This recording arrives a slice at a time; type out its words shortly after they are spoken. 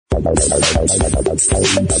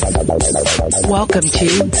Welcome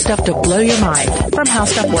to Stuff to Blow Your Mind from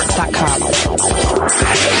HowStuffWorks.com.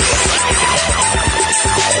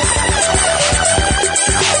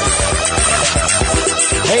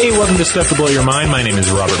 Hey, welcome to Stuff to Blow Your Mind. My name is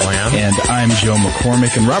Robert Lamb. And I'm Joe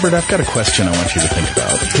McCormick. And Robert, I've got a question I want you to think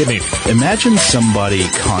about. Hit me. Imagine somebody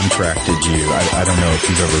contracted you. I don't know if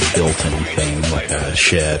you've ever built anything like a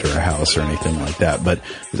shed or a house or anything like that, but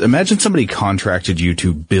imagine somebody contracted you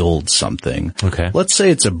to build something. Okay. Let's say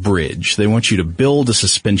it's a bridge. They want you to build a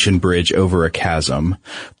suspension bridge over a chasm,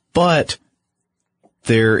 but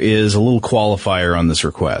there is a little qualifier on this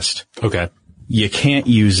request. Okay. You can't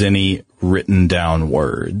use any written down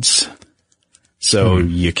words. So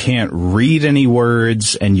you can't read any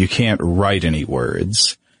words and you can't write any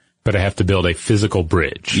words. But I have to build a physical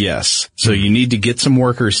bridge. Yes. So you need to get some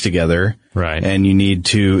workers together. Right. And you need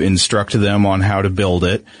to instruct them on how to build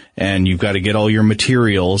it. And you've got to get all your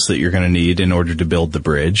materials that you're going to need in order to build the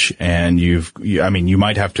bridge. And you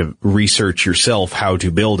might have to research yourself how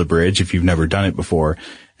to build a bridge if you've never done it before.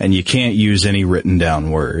 And you can't use any written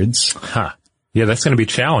down words. Huh. Yeah, that's going to be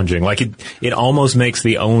challenging. Like it almost makes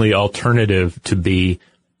the only alternative to be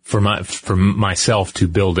for myself to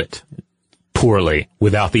build it poorly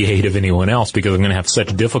without the aid of anyone else, because I'm going to have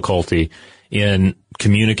such difficulty in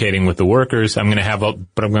communicating with the workers. I'm going to have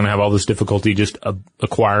all this difficulty just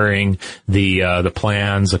acquiring the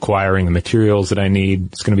plans, acquiring the materials that I need.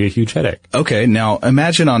 It's going to be a huge headache. Okay. Now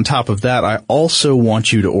imagine on top of that, I also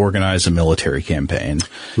want you to organize a military campaign.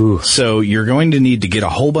 Ooh. So you're going to need to get a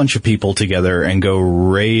whole bunch of people together and go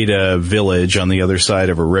raid a village on the other side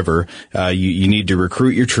of a river. You need to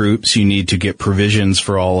recruit your troops. You need to get provisions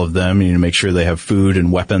for all of them. You need to make sure they have food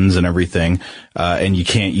and weapons and everything. And you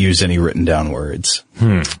can't use any written down words.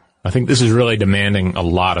 I think this is really demanding a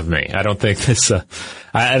lot of me. I don't think this,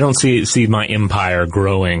 I don't see my empire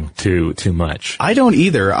growing too much. I don't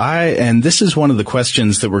either. And this is one of the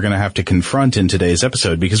questions that we're going to have to confront in today's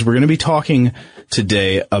episode, because we're going to be talking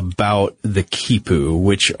today about the quipu,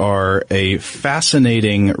 which are a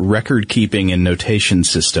fascinating record keeping and notation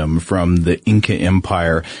system from the Inca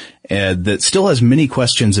Empire. That still has many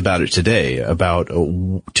questions about it today, about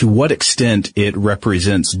to what extent it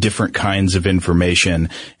represents different kinds of information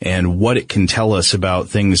and what it can tell us about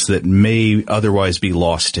things that may otherwise be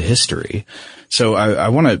lost to history. So I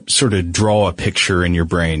want to sort of draw a picture in your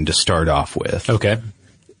brain to start off with. Okay.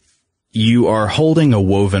 You are holding a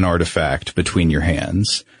woven artifact between your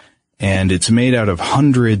hands, and it's made out of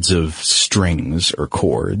hundreds of strings or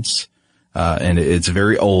cords. And it's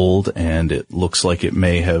very old, and it looks like it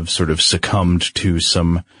may have sort of succumbed to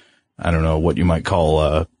some, I don't know, what you might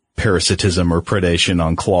call, parasitism or predation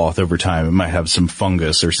on cloth over time. It might have some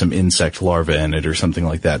fungus or some insect larvae in it or something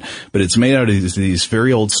like that. But it's made out of these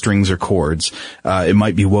very old strings or cords. It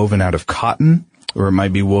might be woven out of cotton, or it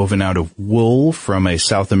might be woven out of wool from a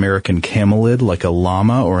South American camelid like a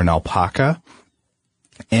llama or an alpaca.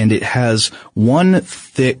 And it has one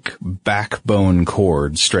thick backbone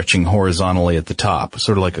cord stretching horizontally at the top,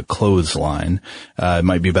 sort of like a clothesline. It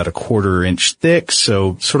might be about a 1/4 inch thick,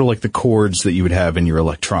 so sort of like the cords that you would have in your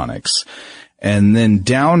electronics. And then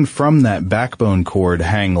down from that backbone cord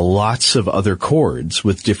hang lots of other cords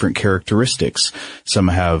with different characteristics. Some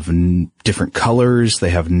have different colors.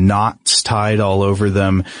 They have knots tied all over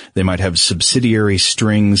them. They might have subsidiary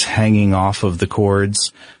strings hanging off of the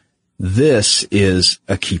cords. This is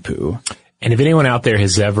a quipu. And if anyone out there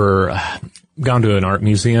has ever gone to an art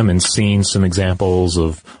museum and seen some examples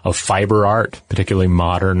of fiber art, particularly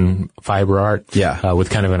modern fiber art, with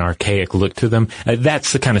kind of an archaic look to them,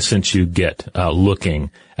 that's the kind of sense you get looking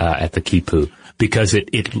at the quipu, because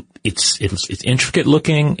it's intricate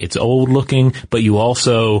looking, it's old looking, but you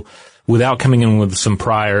also, without coming in with some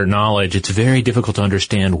prior knowledge, it's very difficult to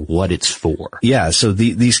understand what it's for. Yeah, so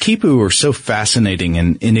these quipu are so fascinating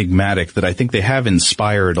and enigmatic that I think they have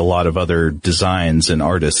inspired a lot of other designs and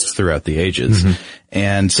artists throughout the ages. Mm-hmm.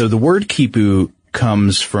 And so the word quipu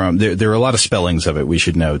comes from, there are a lot of spellings of it, we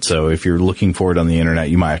should note. So if you're looking for it on the internet,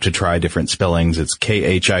 you might have to try different spellings. It's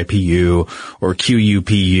Khipu or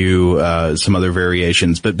Qupu, some other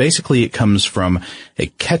variations. But basically it comes from a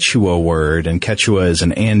Quechua word, and Quechua is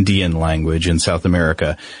an Andean language in South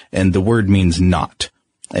America, and the word means knot.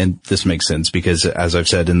 And this makes sense because, as I've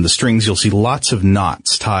said, in the strings you'll see lots of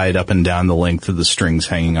knots tied up and down the length of the strings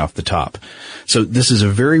hanging off the top. So this is a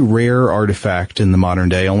very rare artifact in the modern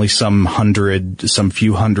day. Only some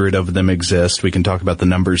few hundred of them exist. We can talk about the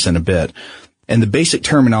numbers in a bit. And the basic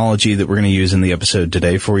terminology that we're going to use in the episode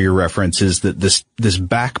today for your reference is that this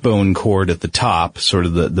backbone cord at the top, sort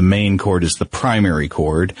of the main cord, is the primary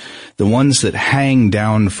cord. The ones that hang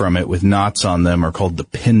down from it with knots on them are called the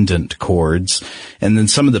pendant cords. And then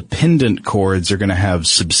some of the pendant cords are going to have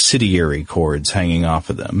subsidiary cords hanging off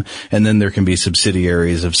of them. And then there can be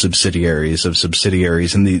subsidiaries of subsidiaries of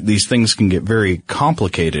subsidiaries. And these things can get very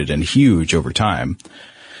complicated and huge over time.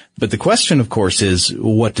 But the question, of course, is,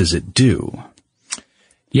 what does it do?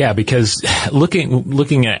 Yeah, because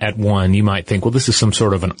looking at one, you might think, well, this is some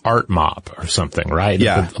sort of an art mop or something, right?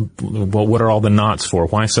 Yeah. Well, what are all the knots for?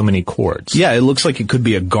 Why so many cords? Yeah, it looks like it could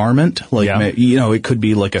be a garment. Like, it could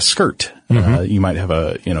be like a skirt. Mm-hmm. You might have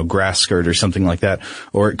a, grass skirt or something like that.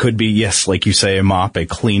 Or it could be, yes, like you say, a mop, a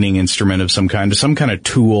cleaning instrument of some kind of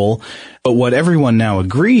tool. But what everyone now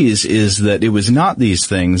agrees is that it was not these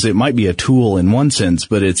things. It might be a tool in one sense,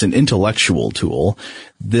 but it's an intellectual tool.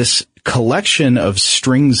 This collection of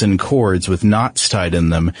strings and cords with knots tied in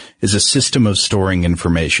them is a system of storing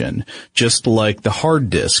information, just like the hard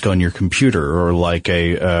disk on your computer, or like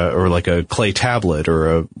a clay tablet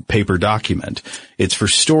or a paper document. It's for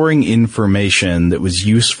storing information that was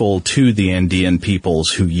useful to the Andean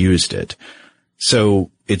peoples who used it. So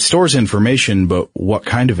it stores information, but what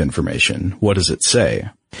kind of information? What does it say?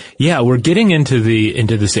 Yeah, we're getting into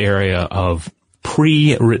this area of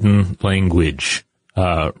pre-written language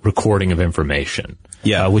recording of information.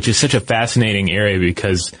 Yeah. Which is such a fascinating area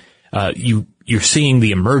because you're seeing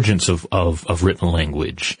the emergence of written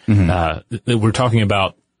language. Mm-hmm. We're talking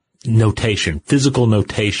about notation, physical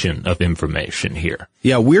notation of information here.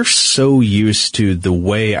 Yeah, we're so used to the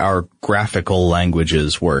way our graphical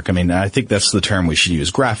languages work. I mean, I think that's the term we should use,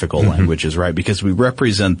 graphical languages, right? Because we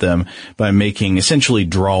represent them by making essentially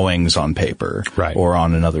drawings on paper, right, or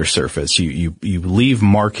on another surface. You leave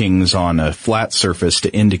markings on a flat surface to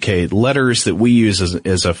indicate letters that we use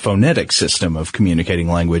as a phonetic system of communicating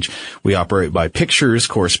language. We operate by pictures,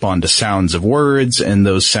 correspond to sounds of words, and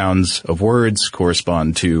those sounds of words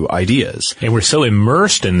correspond to ideas. And we're so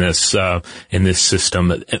immersed in this system.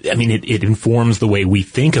 I mean, it informs the way we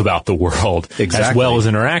think about the world, exactly, as well as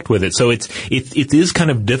interact with it. So it is kind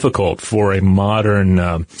of difficult for a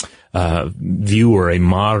modern viewer, a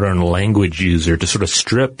modern language user, to sort of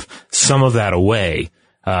strip some of that away,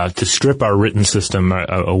 to strip our written system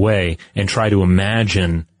away and try to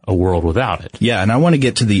imagine a world without it. Yeah, and I want to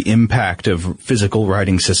get to the impact of physical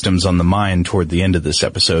writing systems on the mind toward the end of this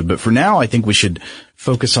episode. But for now, I think we should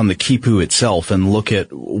focus on the quipu itself and look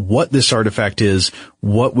at what this artifact is,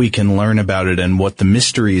 what we can learn about it, and what the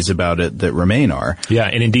mysteries about it that remain are. Yeah,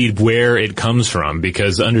 and indeed where it comes from,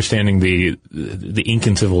 because understanding the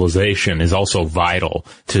Incan civilization is also vital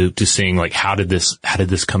to seeing, like, how did this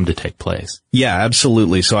come to take place? Yeah,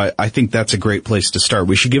 absolutely. So I think that's a great place to start.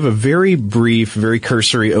 We should give a very brief, very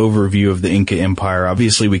cursory overview of the Inca Empire.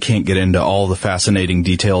 Obviously, we can't get into all the fascinating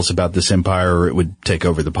details about this empire, or it would take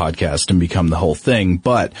over the podcast and become the whole thing.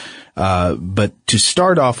 But to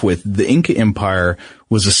start off with, the Inca Empire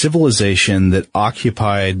was a civilization that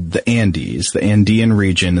occupied the Andes, the Andean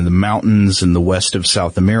region, and the mountains in the west of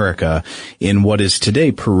South America, in what is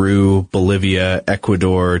today Peru, Bolivia,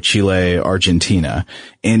 Ecuador, Chile, Argentina.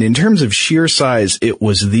 And in terms of sheer size, it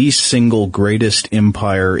was the single greatest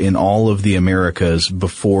empire in all of the Americas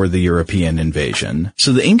before the European invasion.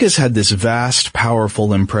 So the Incas had this vast,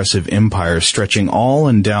 powerful, impressive empire stretching all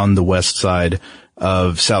and down the west side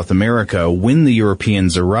of South America when the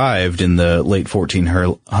Europeans arrived in the late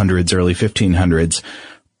 1400s, early 1500s.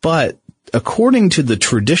 But according to the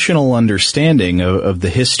traditional understanding of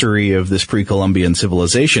the history of this pre-Columbian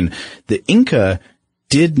civilization, the Inca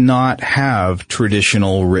did not have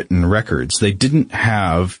traditional written records. They didn't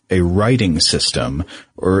have a writing system,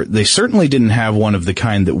 or they certainly didn't have one of the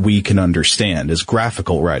kind that we can understand as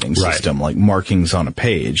graphical writing system, like markings on a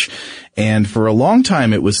page. And for a long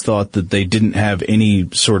time, it was thought that they didn't have any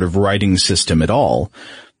sort of writing system at all.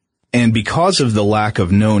 And because of the lack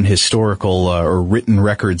of known historical or written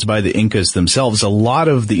records by the Incas themselves, a lot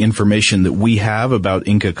of the information that we have about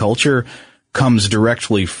Inca culture comes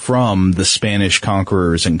directly from the Spanish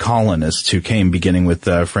conquerors and colonists who came, beginning with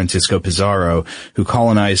Francisco Pizarro, who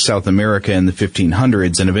colonized South America in the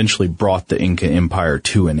 1500s and eventually brought the Inca Empire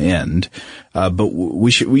to an end. But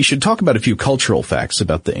we should talk about a few cultural facts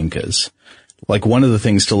about the Incas. Like, one of the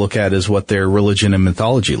things to look at is what their religion and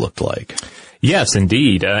mythology looked like. Yes,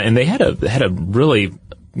 indeed. And they had a really,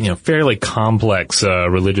 fairly complex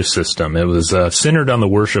religious system. It was centered on the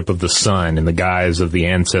worship of the sun in the guise of the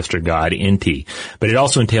ancestor god Inti, but it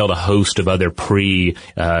also entailed a host of other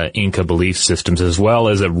pre-Inca belief systems, as well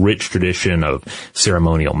as a rich tradition of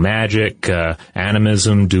ceremonial magic,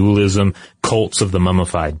 animism, dualism, cults of the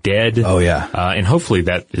mummified dead. Oh, yeah. And hopefully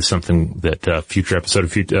that is something that future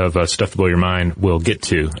episode of Stuff to Blow Your Mind will get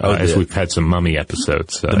to, as we've had some mummy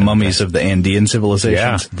episodes. The mummies of the Andean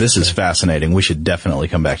civilizations. Yeah. This is fascinating. We should definitely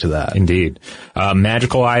come back to that. Indeed.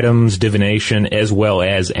 Magical items, divination, as well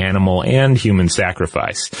as animal and human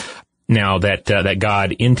sacrifice. Now that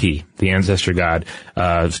god Inti, the ancestor god,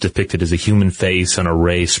 is depicted as a human face on a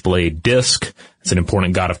raised-blade disc. It's an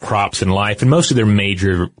important god of crops and life, and most of their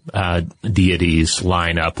major deities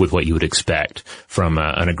line up with what you would expect from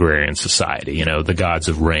an agrarian society. You know, the gods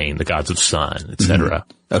of rain, the gods of sun, etc.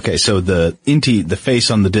 Mm-hmm. Okay, so the Inti, the face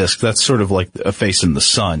on the disc, that's sort of like a face in the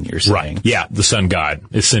sun, you're saying? Right. Yeah, the sun god,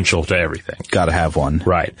 essential to everything. Gotta have one.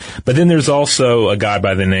 Right. But then there's also a god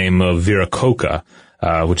by the name of Viracocha,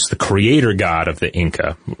 which is the creator god of the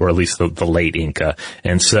Inca, or at least the late Inca.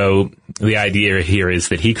 And so the idea here is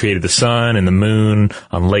that he created the sun and the moon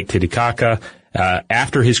on Lake Titicaca.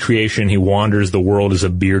 After his creation, he wanders the world as a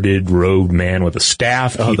bearded, robed man with a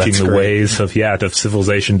staff, teaching the ways of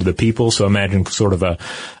civilization to the people. So imagine sort of a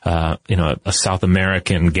South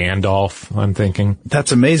American Gandalf, I'm thinking.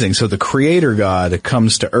 That's amazing. So the creator god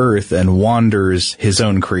comes to Earth and wanders his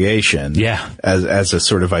own creation. Yeah. As a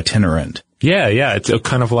sort of itinerant. Yeah. It's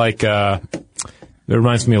kind of like, it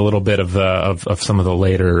reminds me a little bit of some of the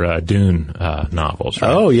later, Dune, novels, right?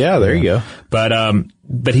 Oh, yeah, there you go. But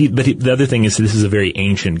the other thing is this is a very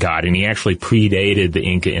ancient god, and he actually predated the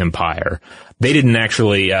Inca Empire. They didn't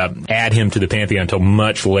actually, add him to the pantheon until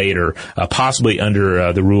much later, possibly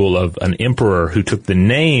under, the rule of an emperor who took the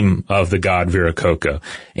name of the god Viracocha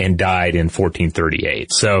and died in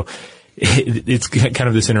 1438. So it's kind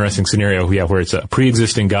of this interesting scenario, where it's a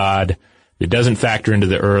pre-existing god. It doesn't factor into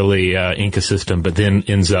the early Inca system, but then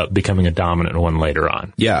ends up becoming a dominant one later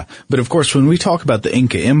on. Yeah, but of course, when we talk about the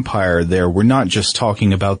Inca Empire there, we're not just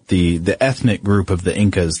talking about the ethnic group of the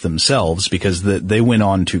Incas themselves, because they went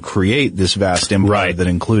on to create this vast empire that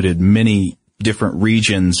included many different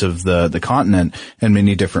regions of the continent and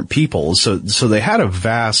many different peoples. So they had a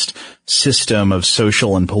vast system of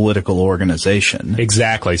social and political organization.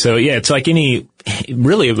 Exactly. So yeah, it's like any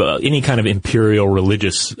kind of imperial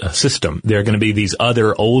religious system. There are going to be these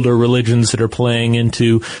other older religions that are playing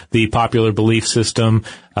into the popular belief system.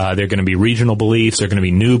 There are going to be regional beliefs. There are going to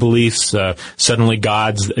be new beliefs. Suddenly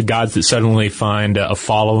gods that suddenly find a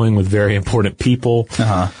following with very important people.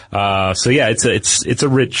 So yeah, it's a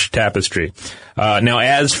rich tapestry. Now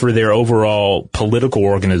as for their overall political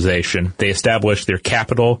organization, they established their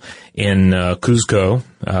capital in Cuzco,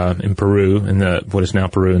 in Peru, in what is now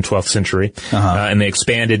Peru in 12th century. And they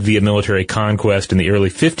expanded via military conquest in the early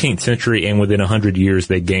 15th century, and within 100 years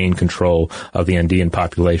they gained control of the Andean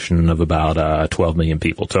population of about 12 million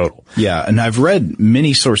people total. Yeah, and I've read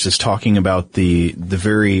many sources talking about the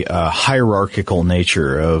very hierarchical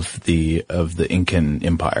nature of the Incan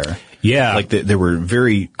Empire. Yeah. Like there were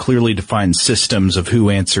very clearly defined systems of who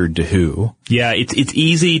answered to who. Yeah, it's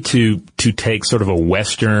easy to take sort of a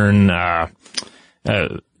Western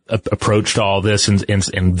approach to all this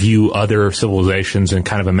and view other civilizations and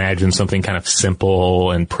kind of imagine something kind of simple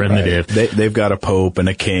and primitive. Right. They've got a pope and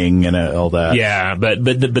a king and all that. Yeah, but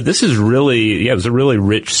this is really, it was a really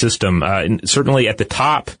rich system. And certainly at the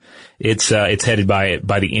top, it's headed by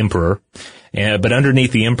the emperor. But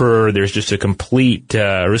underneath the emperor, there's just a complete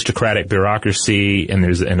aristocratic bureaucracy, and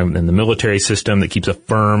there's and the military system that keeps a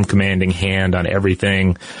firm commanding hand on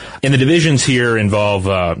everything. And the divisions here involve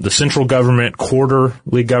the central government,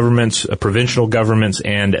 quarterly governments, provincial governments,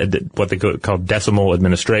 and what they call decimal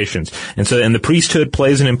administrations. And the priesthood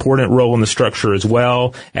plays an important role in the structure as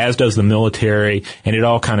well, as does the military, and it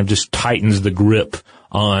all kind of just tightens the grip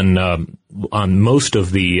on most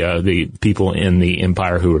of the people in the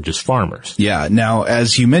empire who are just farmers. Yeah. Now,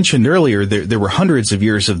 as you mentioned earlier, there were hundreds of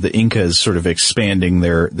years of the Incas sort of expanding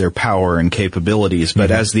their power and capabilities,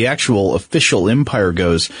 but as the actual official empire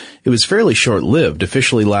goes, it was fairly short-lived,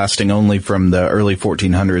 officially lasting only from the early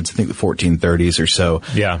 1400s, I think the 1430s or so,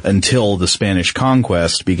 until the Spanish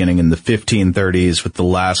conquest beginning in the 1530s, with the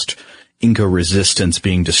last Inca resistance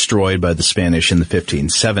being destroyed by the Spanish in the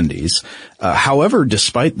 1570s. However,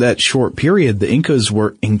 despite that short period, the Incas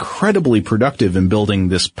were incredibly productive in building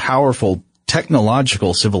this powerful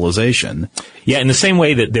technological civilization. Yeah, in the same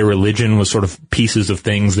way that their religion was sort of pieces of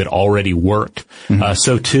things that already worked,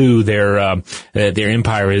 so too their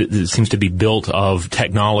empire seems to be built of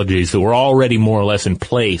technologies that were already more or less in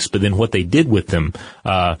place, but then what they did with them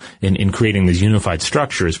in creating this unified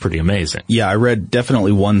structure is pretty amazing. Yeah, I read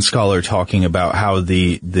definitely one scholar talking about how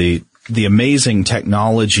the amazing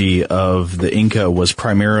technology of the Inca was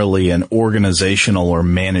primarily an organizational or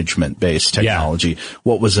management-based technology. Yeah.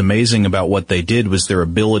 What was amazing about what they did was their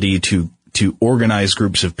ability to to organize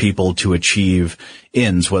groups of people to achieve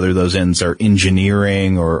ends, whether those ends are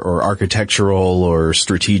engineering or architectural or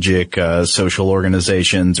strategic, social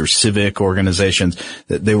organizations or civic organizations,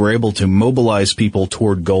 that they were able to mobilize people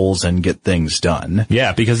toward goals and get things done.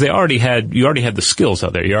 Yeah, because you already had the skills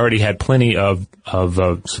out there. You already had plenty of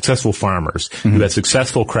successful farmers who had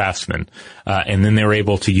successful craftsmen, and then they were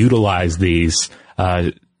able to utilize these,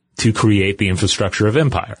 to create the infrastructure of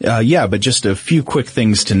empire. But just a few quick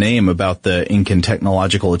things to name about the Incan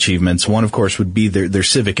technological achievements. One, of course, would be their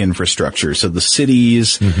civic infrastructure. So the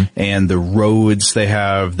cities and the roads they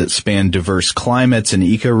have that span diverse climates and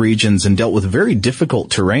ecoregions and dealt with very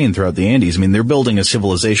difficult terrain throughout the Andes. I mean, they're building a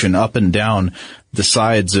civilization up and down the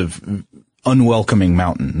sides of unwelcoming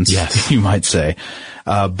mountains, yes, you might say.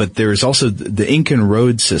 But there's also the Incan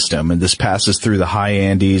road system, and this passes through the high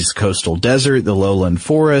Andes, coastal desert, the lowland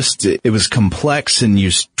forest. It was complex and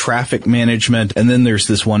used traffic management. And then there's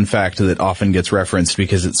this one fact that often gets referenced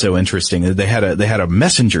because it's so interesting. They had a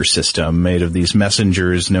messenger system made of these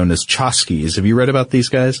messengers known as chasquis. Have you read about these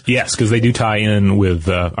guys? Yes, because they do tie in with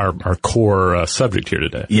our core subject here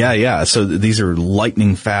today. Yeah. So these are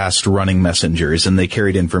lightning fast running messengers, and they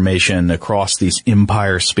carried information across these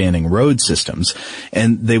empire spanning road systems.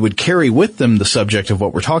 And they would carry with them the subject of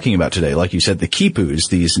what we're talking about today. Like you said, the quipus,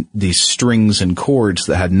 these strings and cords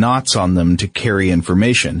that had knots on them to carry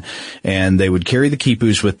information. And they would carry the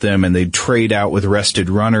quipus with them, and they'd trade out with rested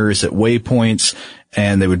runners at waypoints.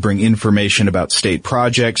 And they would bring information about state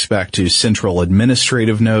projects back to central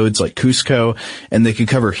administrative nodes like Cusco. And they could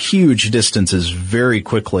cover huge distances very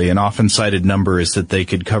quickly. An often cited number is that they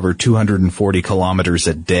could cover 240 kilometers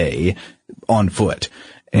a day on foot.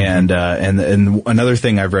 And another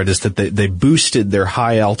thing I've read is that they boosted their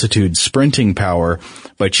high altitude sprinting power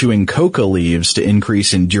by chewing coca leaves to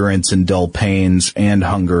increase endurance and dull pains and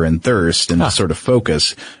hunger and thirst and sort of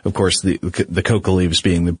focus. Of course, the coca leaves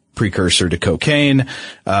being the precursor to cocaine.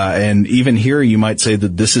 And even here you might say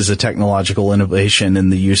that this is a technological innovation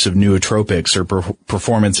in the use of nootropics or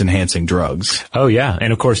performance enhancing drugs. Oh yeah.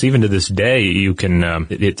 And of course, even to this day, you can,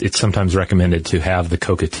 it's sometimes recommended to have the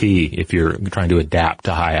coca tea if you're trying to adapt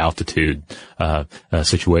to high altitude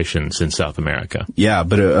situations in South America. Yeah,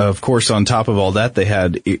 but of course, on top of all that, they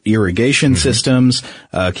had irrigation systems,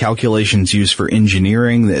 calculations used for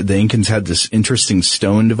engineering. The Incans had this interesting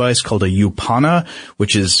stone device called a yupana,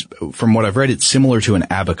 which is, from what I've read, it's similar to an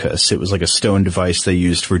abacus. It was like a stone device they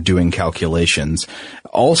used for doing calculations.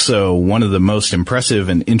 Also, one of the most impressive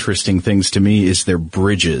and interesting things to me is their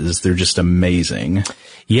bridges. They're just amazing.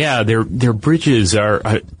 Yeah, their bridges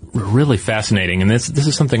are really fascinating, and this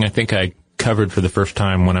is something I think I covered for the first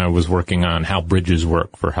time when I was working on how bridges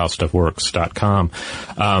work for howstuffworks.com.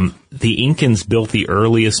 The Incans built the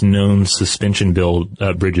earliest known suspension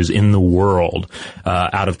bridges in the world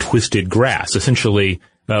out of twisted grass. Essentially,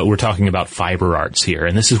 we're talking about fiber arts here,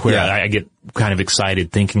 and this is where I get kind of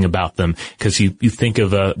excited thinking about them, because you think of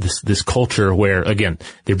this culture where, again,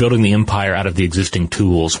 they're building the empire out of the existing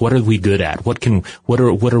tools. What are we good at? What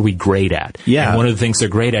are we great at? Yeah. And one of the things they're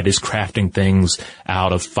great at is crafting things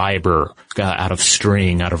out of fiber, out of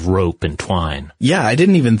string, out of rope and twine. Yeah, I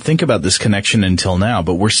didn't even think about this connection until now,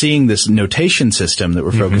 but we're seeing this notation system that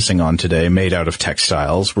we're focusing on today made out of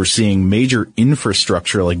textiles. We're seeing major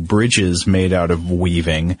infrastructure like bridges made out of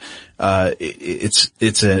weaving.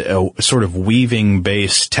 It's a sort of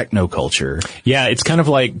weaving-based technoculture. Yeah, it's kind of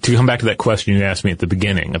like, to come back to that question you asked me at the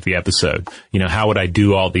beginning of the episode, how would I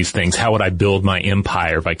do all these things? How would I build my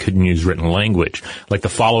empire if I couldn't use written language? Like the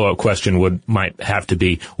follow-up question might have to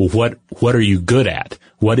be, well, what are you good at?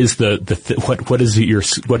 What is what is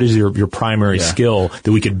your primary skill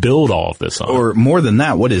that we could build all of this on? Or more than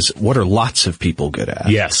that, what are lots of people good at?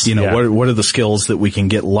 Yes. What are the skills that we can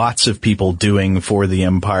get lots of people doing for the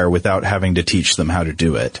empire without having to teach them how to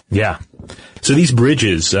do it? Yeah. So these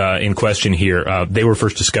bridges in question here, they were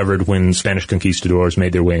first discovered when Spanish conquistadors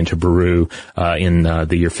made their way into Peru in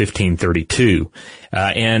the year 1532,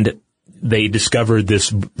 and they discovered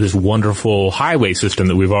this wonderful highway system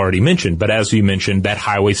that we've already mentioned. But as you mentioned, that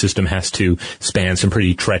highway system has to span some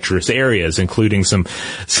pretty treacherous areas, including some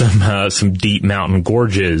deep mountain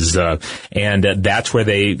gorges, and that's where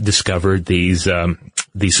they discovered these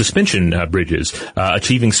suspension bridges,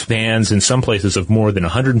 achieving spans in some places of more than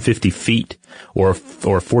 150 feet or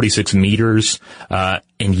 46 meters.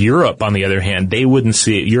 In Europe, on the other hand,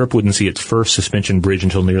 Europe wouldn't see its first suspension bridge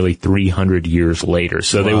until nearly 300 years later.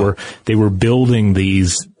 So they were building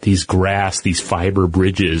these fiber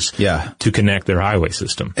bridges to connect their highway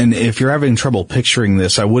system. And if you're having trouble picturing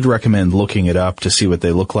this, I would recommend looking it up to see what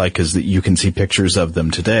they look like, because you can see pictures of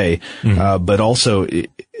them today. But also,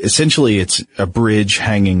 essentially it's a bridge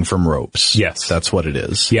hanging from ropes. Yes. That's what it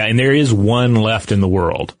is. Yeah, and there is one left in the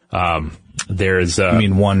world. There's you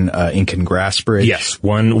mean one Incan grass bridge? Yes,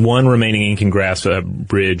 one remaining Incan grass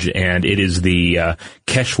bridge, and it is the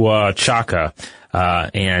Quechua Chaca.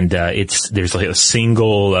 There's like a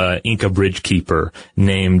single Inca bridge keeper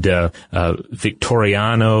named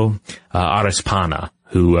Victoriano Arespana,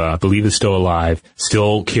 who I believe is still alive,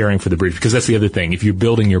 still caring for the bridge. Because that's the other thing. If you're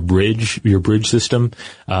building your bridge system,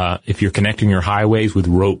 if you're connecting your highways with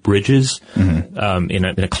rope bridges, in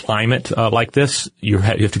a climate like this, you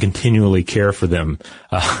have to continually care for them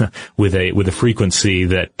with a frequency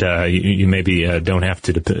that you maybe don't have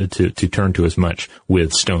to turn to as much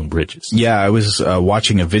with stone bridges. Yeah, I was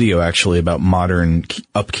watching a video actually about modern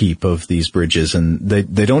upkeep of these bridges, and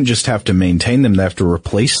they don't just have to maintain them; they have to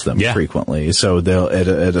replace them frequently. So they'll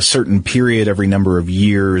at a certain period, every number of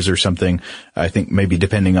years or something, I think maybe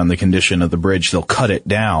depending on the condition of the bridge, they'll cut it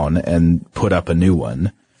down and put up a new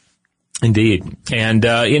one. Indeed. And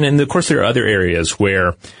of course there are other areas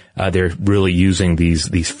where they're really using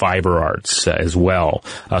these fiber arts as well.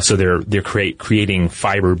 So they're creating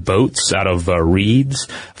fiber boats out of reeds,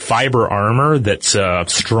 fiber armor that's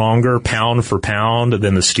stronger pound for pound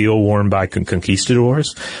than the steel worn by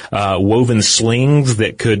conquistadors, woven slings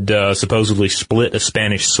that could supposedly split a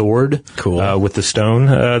Spanish sword with the stone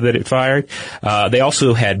that it fired. They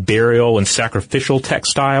also had burial and sacrificial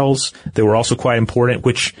textiles that were also quite important,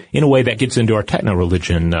 which in a way that gets into our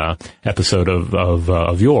techno-religion episode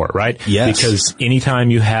of yore, right? Yes. Because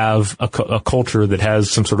anytime you have a culture that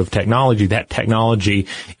has some sort of technology, that technology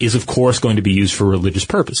is of course going to be used for religious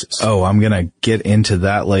purposes. Oh, I'm going to get into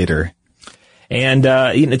that later. And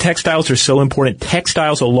textiles are so important.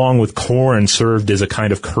 Textiles, along with corn, served as a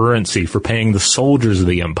kind of currency for paying the soldiers of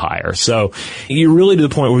the empire. So you're really to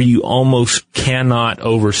the point where you almost cannot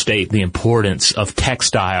overstate the importance of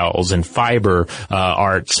textiles and fiber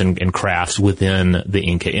arts and crafts within the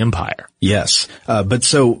Inca Empire. Yes. But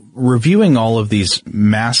so reviewing all of these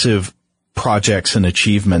massive projects and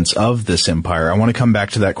achievements of this empire, I want to come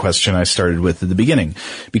back to that question I started with at the beginning,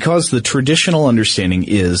 because the traditional understanding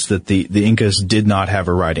is that the Incas did not have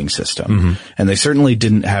a writing system, and they certainly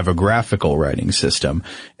didn't have a graphical writing system.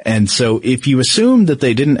 And so if you assume that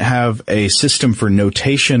they didn't have a system for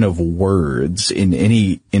notation of words in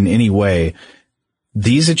any way,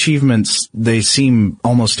 these achievements, they seem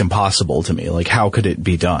almost impossible to me. Like, how could it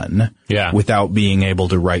be done without being able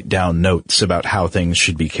to write down notes about how things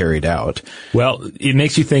should be carried out? Well, it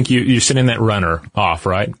makes you think you're sending that runner off,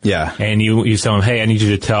 right? Yeah. And you tell him, hey, I need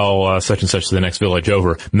you to tell such and such to the next village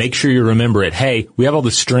over. Make sure you remember it. Hey, we have all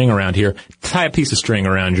this string around here. Tie a piece of string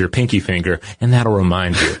around your pinky finger, and that'll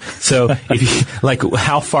remind you. So,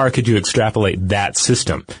 how far could you extrapolate that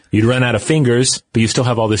system? You'd run out of fingers, but you still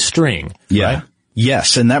have all this string, right?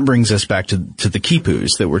 Yes, and that brings us back to the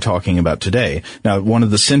quipus that we're talking about today. Now, one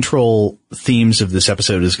of the central themes of this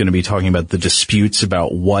episode is going to be talking about the disputes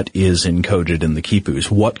about what is encoded in the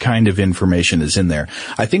quipus, what kind of information is in there.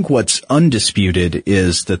 I think what's undisputed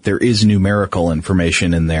is that there is numerical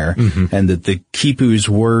information in there, and that the quipus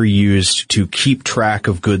were used to keep track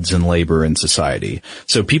of goods and labor in society.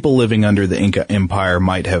 So people living under the Inca Empire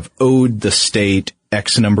might have owed the state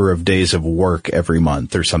X number of days of work every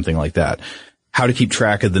month or something like that. How to keep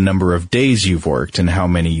track of the number of days you've worked and how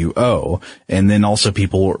many you owe. And then also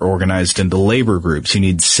people were organized into labor groups. You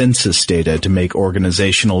need census data to make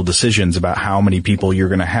organizational decisions about how many people you're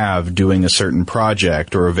going to have doing a certain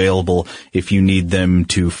project or available if you need them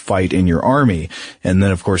to fight in your army. And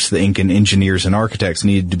then, of course, the Incan engineers and architects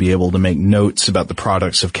needed to be able to make notes about the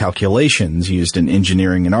products of calculations used in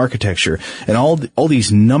engineering and architecture. And all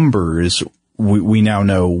these numbers we now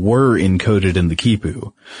know were encoded in the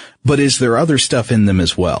quipu. But is there other stuff in them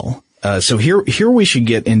as well? So here we should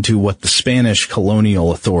get into what the Spanish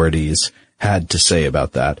colonial authorities had to say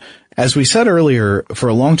about that. As we said earlier, for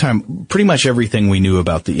a long time, pretty much everything we knew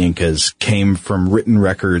about the Incas came from written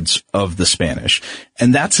records of the Spanish.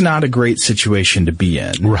 And that's not a great situation to be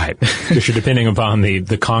in. Right. Because you're depending upon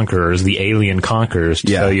the conquerors, the alien conquerors,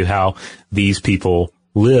 to tell you how these people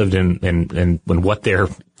lived and what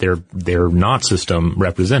their knot system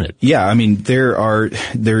represented. Yeah, I mean, there are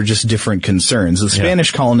just different concerns. The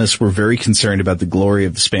Spanish colonists were very concerned about the glory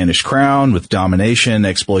of the Spanish crown with domination,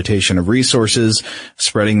 exploitation of resources,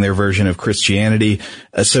 spreading their version of Christianity.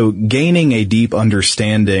 So gaining a deep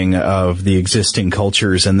understanding of the existing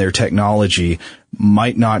cultures and their technology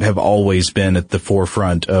might not have always been at the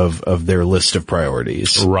forefront of their list of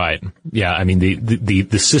priorities. Right. Yeah, I mean,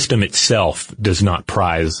 the system itself does not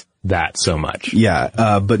prize that so much.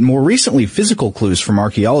 Yeah, but more recently, physical clues from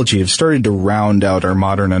archaeology have started to round out our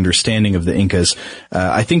modern understanding of the Incas.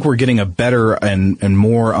 I think we're getting a better and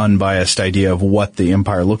more unbiased idea of what the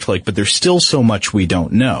empire looked like, but there's still so much we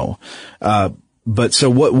don't know. But so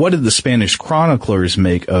what did the Spanish chroniclers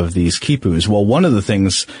make of these quipus? Well, one of the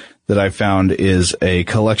things that I found is a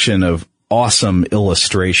collection of awesome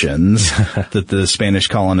illustrations that the Spanish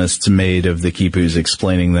colonists made of the quipus,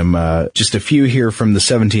 explaining them. Just a few here from the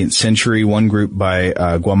 17th century. One group by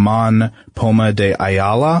Guaman Poma de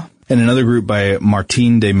Ayala, and another group by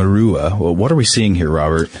Martín de Murua. Well, what are we seeing here,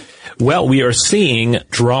 Robert? Well, we are seeing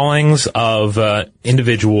drawings of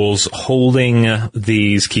individuals holding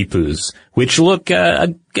these quipus, which look,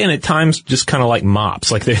 again, at times just kind of like mops.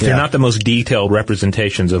 Like they're not the most detailed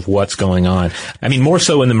representations of what's going on. I mean, more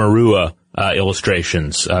so in the Murua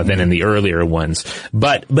illustrations than in the earlier ones.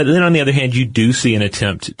 But then on the other hand, you do see an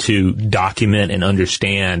attempt to document and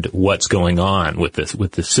understand what's going on with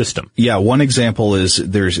this system. Yeah, one example is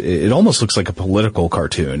it almost looks like a political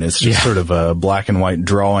cartoon. It's just sort of a black and white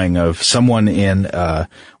drawing of someone in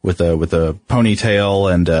with a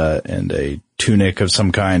ponytail and a tunic of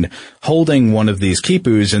some kind, holding one of these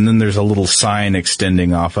quipus, and then there's a little sign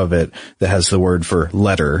extending off of it that has the word for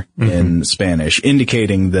letter in Spanish,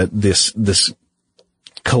 indicating that this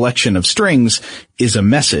collection of strings is a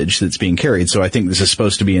message that's being carried. So I think this is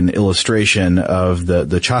supposed to be an illustration of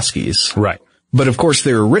the chasquis. Right. But of course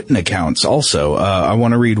there are written accounts also. I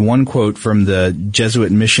want to read one quote from the Jesuit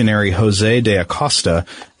missionary José de Acosta,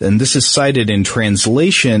 and this is cited in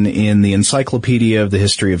translation in the Encyclopedia of the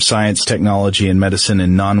History of Science, Technology, and Medicine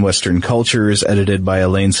in Non-Western Cultures, edited by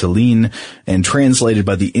Elaine Celine, and translated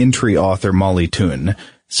by the entry author Molly Toon.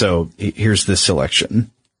 So here's this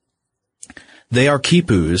selection. They are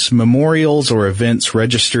quipus, memorials or events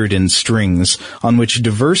registered in strings, on which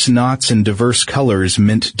diverse knots in diverse colors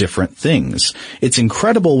meant different things. It's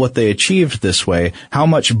incredible what they achieved this way, how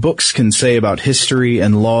much books can say about history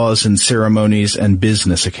and laws and ceremonies and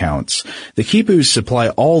business accounts. The quipus supply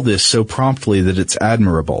all this so promptly that it's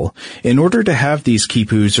admirable. In order to have these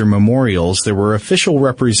quipus or memorials, there were official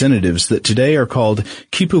representatives that today are called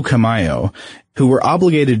quipu camayo, who were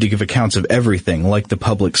obligated to give accounts of everything, like the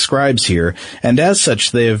public scribes here, and as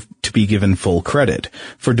such they have to be given full credit.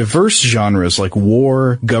 For diverse genres like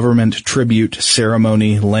war, government, tribute,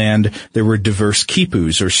 ceremony, land, there were diverse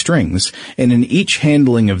quipus or strings, and in each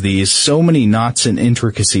handling of these, so many knots and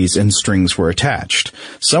intricacies and strings were attached.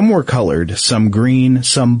 Some were colored, some green,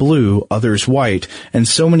 some blue, others white, and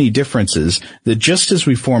so many differences that just as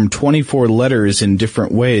we form 24 letters in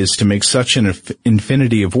different ways to make such an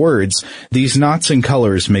infinity of words, these knots and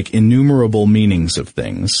colors make innumerable meanings of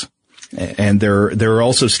things. And there are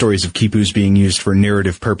also stories of quipus being used for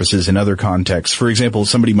narrative purposes in other contexts. For example,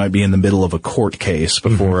 somebody might be in the middle of a court case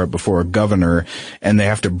before a governor, and they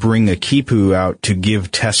have to bring a quipu out to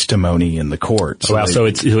give testimony in the court. So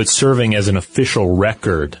it's serving as an official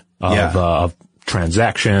record of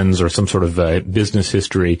transactions or some sort of business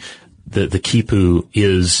history. The quipu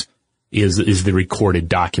is the recorded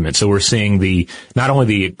document. So we're seeing not only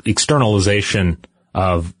the externalization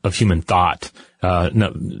of human thought, but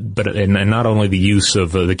not only the use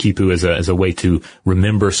of the quipu as a way to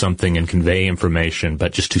remember something and convey information,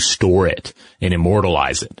 but just to store it and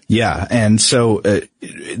immortalize it. Yeah, and so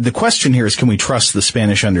the question here is, can we trust the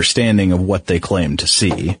Spanish understanding of what they claim to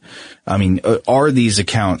see? I mean, are these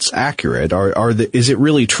accounts accurate? Is it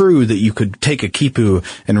really true that you could take a quipu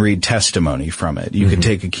and read testimony from it? You could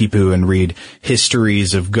take a quipu and read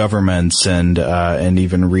histories of governments and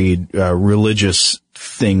even read religious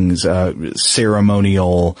things,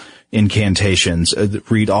 ceremonial incantations,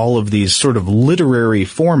 read all of these sort of literary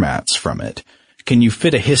formats from it. Can you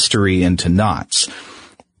fit a history into knots?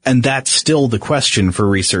 And that's still the question for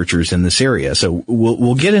researchers in this area. So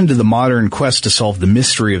we'll get into the modern quest to solve the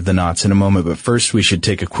mystery of the knots in a moment, but first we should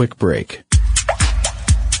take a quick break.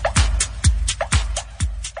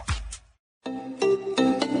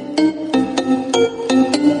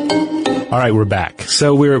 All right, we're back.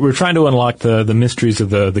 So we're trying to unlock the mysteries of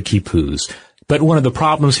the quipus. But one of the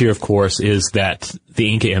problems here, of course, is that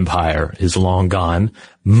the Inca Empire is long gone.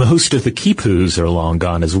 Most of the quipus are long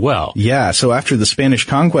gone as well. Yeah, so after the Spanish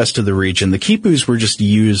conquest of the region, the quipus were just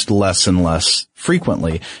used less and less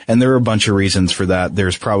frequently. And there are a bunch of reasons for that.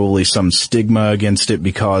 There's probably some stigma against it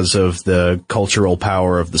because of the cultural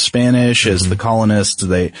power of the Spanish. As the colonists,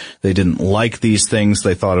 they didn't like these things.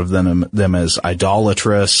 They thought of them as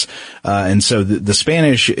idolatrous. And so the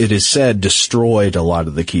Spanish, it is said, destroyed a lot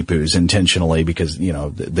of the quipus intentionally because,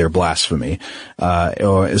 they're blasphemy.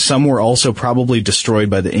 Some were also probably destroyed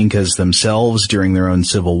by the Incas themselves during their own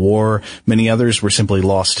civil war. Many others were simply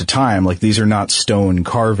lost to time. Like, these are not stone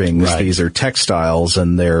carvings. Right. These are textiles,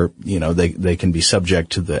 and they can be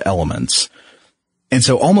subject to the elements. And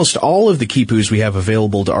so almost all of the quipus we have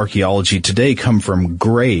available to archaeology today come from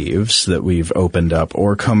graves that we've opened up,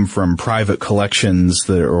 or come from private collections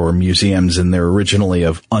or museums, and they're originally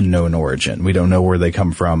of unknown origin. We don't know where they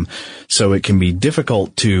come from. So it can be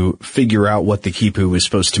difficult to figure out what the quipu was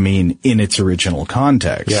supposed to mean in its original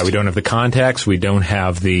context. Yeah, we don't have the context. We don't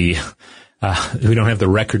have the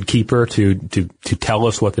record keeper to tell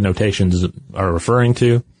us what the notations are referring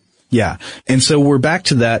to. Yeah. And so we're back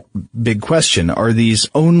to that big question. Are these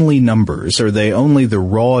only numbers? Are they only the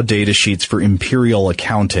raw data sheets for imperial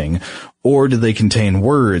accounting? Or do they contain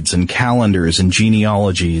words and calendars and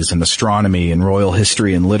genealogies and astronomy and royal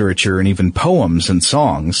history and literature and even poems and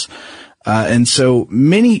songs? And so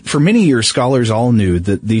for many years, scholars all knew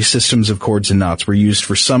that these systems of chords and knots were used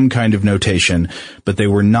for some kind of notation, but they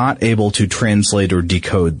were not able to translate or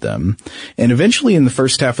decode them. And eventually in the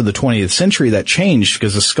first half of the 20th century, that changed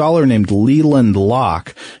because a scholar named Leland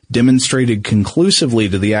Locke demonstrated conclusively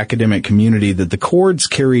to the academic community that the chords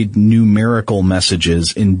carried numerical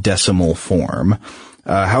messages in decimal form.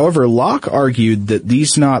 However, Locke argued that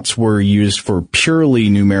these knots were used for purely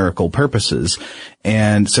numerical purposes.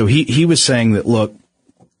 And so he was saying that, look,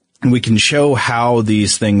 we can show how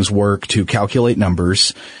these things work to calculate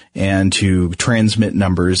numbers and to transmit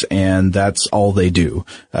numbers, and that's all they do.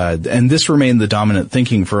 And this remained the dominant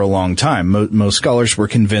thinking for a long time. Most scholars were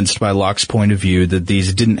convinced by Locke's point of view that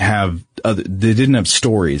these didn't have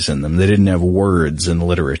stories in them. They didn't have words and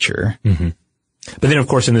literature. Mm-hmm. But then, of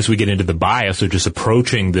course, in this we get into the bias of just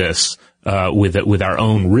approaching this with our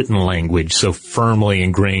own written language so firmly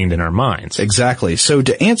ingrained in our minds. Exactly. So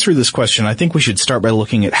to answer this question, I think we should start by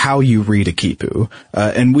looking at how you read a quipu.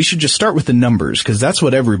 And we should just start with the numbers, because that's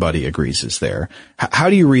what everybody agrees is there. How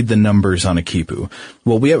do you read the numbers on a quipu?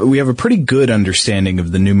 Well, we have a pretty good understanding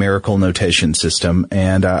of the numerical notation system,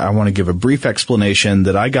 and I want to give a brief explanation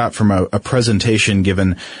that I got from a presentation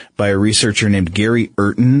given by a researcher named Gary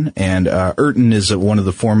Urton. And Urton is one of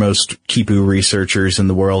the foremost quipu researchers in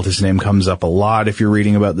the world. His name comes up a lot if you're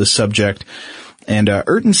reading about this subject. And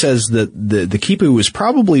Urton says that the quipu was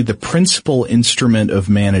probably the principal instrument of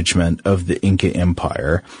management of the Inca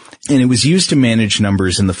Empire. And it was used to manage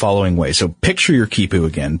numbers in the following way. So picture your quipu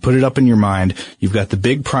again. Put it up in your mind. You've got the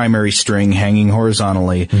big primary string hanging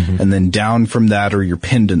horizontally, mm-hmm. and then down from that are your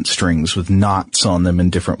pendant strings with knots on them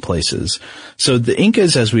in different places. So the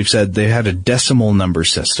Incas, as we've said, they had a decimal number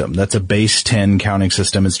system. That's a base 10 counting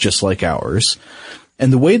system. It's just like ours.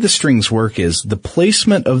 And the way the strings work is the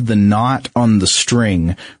placement of the knot on the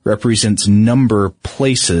string represents number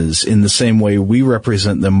places in the same way we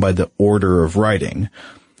represent them by the order of writing.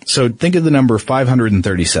 So think of the number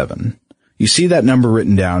 537. You see that number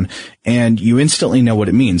written down, and you instantly know what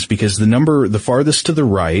it means, because the number the farthest to the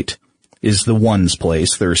right is the ones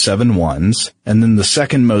place. There are 7 ones. And then the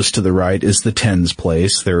second most to the right is the tens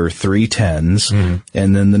place. There are 3 tens. Mm-hmm.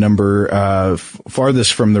 And then the number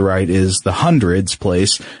farthest from the right is the hundreds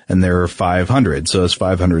place, and there are 500. So it's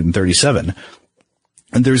 537.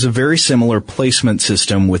 And there's a very similar placement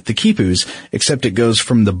system with the quipus, except it goes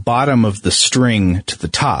from the bottom of the string to the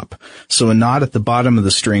top. So a knot at the bottom of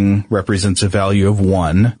the string represents a value of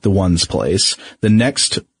 1, the ones place. The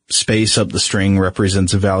next space up the string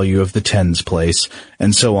represents a value of the tens place,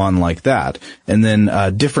 and so on like that. And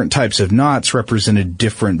then different types of knots represented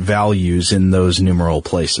different values in those numeral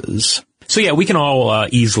places. So yeah, we can all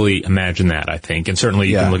easily imagine that, I think. And certainly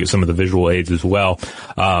you can look at some of the visual aids as well.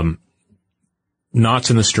 Knots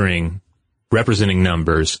in the string representing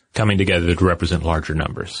numbers coming together to represent larger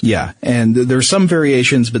numbers. Yeah, and there's some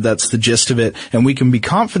variations, but that's the gist of it. And we can be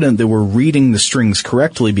confident that we're reading the strings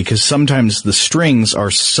correctly, because sometimes the strings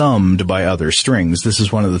are summed by other strings. This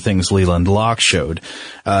is one of the things Leland Locke showed.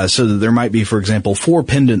 So that there might be, for example, 4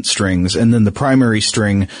 pendant strings, and then the primary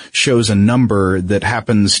string shows a number that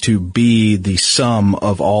happens to be the sum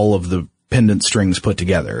of all of the pendant strings put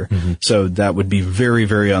together. Mm-hmm. So that would be very,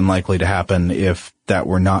 very unlikely to happen if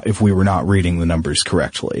we were not reading the numbers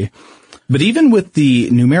correctly. But even with the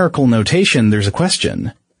numerical notation, there's a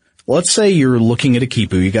question. Let's say you're looking at a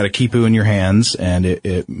quipu. You got a quipu in your hands, and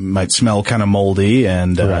it might smell kind of moldy,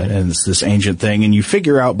 and it's this ancient thing, and you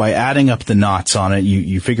figure out by adding up the knots on it,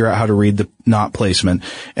 you figure out how to read the knot placement,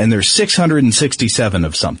 and there's 667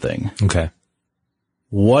 of something. Okay.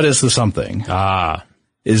 What is the something?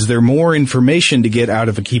 Is there more information to get out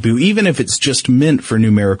of a quipu, even if it's just meant for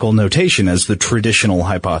numerical notation, as the traditional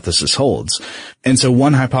hypothesis holds? And so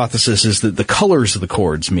one hypothesis is that the colors of the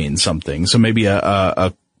chords mean something. So maybe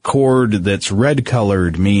a chord that's red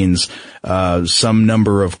colored means some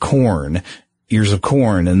number of corn, ears of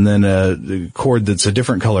corn, and then a chord that's a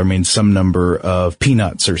different color means some number of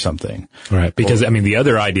peanuts or something. Right. Because, the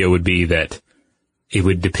other idea would be that it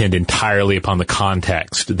would depend entirely upon the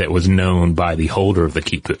context that was known by the holder of the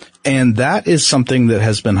quipu. And that is something that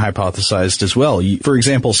has been hypothesized as well. For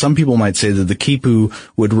example, some people might say that the quipu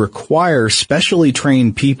would require specially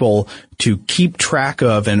trained people to keep track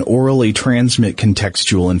of and orally transmit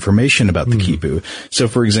contextual information about the quipu. So,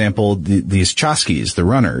 for example, these chasquis, the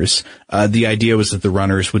runners, the idea was that the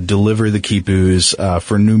runners would deliver the quipus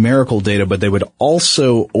for numerical data, but they would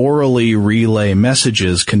also orally relay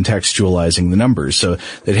messages contextualizing the numbers. So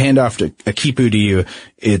they'd hand off a quipu to you.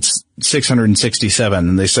 It's 667,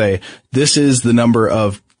 and they say, this is the number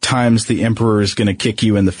of times the emperor is going to kick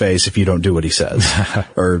you in the face if you don't do what he says.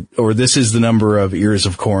 or this is the number of ears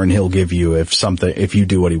of corn he'll give you if you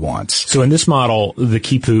do what he wants. So in this model, the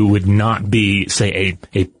quipu would not be, say,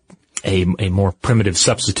 a more primitive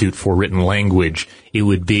substitute for written language. It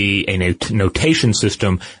would be a notation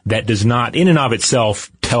system that does not, in and of itself,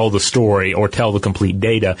 tell the story or tell the complete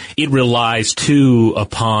data. It relies too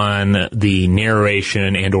upon the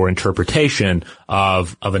narration and or interpretation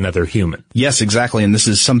of another human. Yes, exactly. And this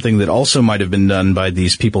is something that also might have been done by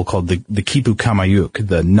these people called the quipu kamayuk,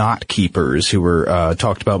 the knot keepers, who were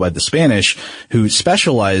talked about by the Spanish, who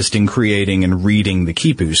specialized in creating and reading the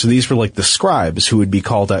quipu. So these were like the scribes who would be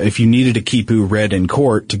called out. If you needed a quipu read in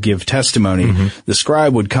court to give testimony, the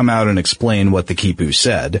scribe would come out and explain what the quipu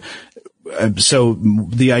said. So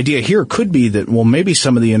the idea here could be that, well, maybe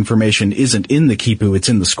some of the information isn't in the quipu, it's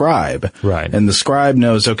in the scribe. Right. And the scribe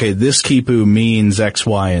knows, okay, this quipu means X,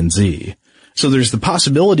 Y, and Z. So there's the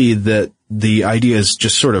possibility that the idea is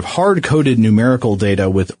just sort of hard-coded numerical data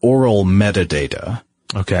with oral metadata.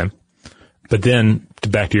 Okay. But then,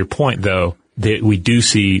 back to your point, though, that we do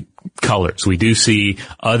see colors. We do see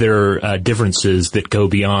other differences that go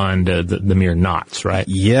beyond the mere knots, right?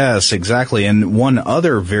 Yes, exactly. And one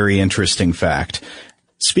other very interesting fact,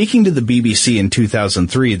 speaking to the BBC in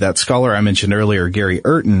 2003, that scholar I mentioned earlier, Gary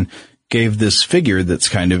Urton, gave this figure that's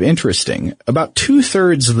kind of interesting. About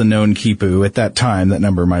 2/3 of the known quipu at that time, that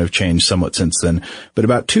number might have changed somewhat since then, but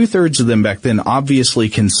about 2/3 of them back then obviously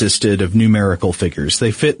consisted of numerical figures.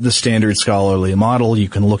 They fit the standard scholarly model. You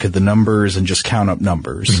can look at the numbers and just count up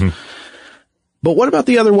numbers. But what about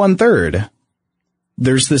the other 1/3?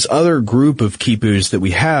 There's this other group of quipus that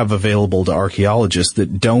we have available to archaeologists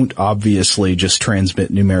that don't obviously just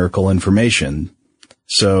transmit numerical information.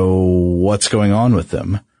 So what's going on with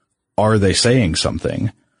them? Are they saying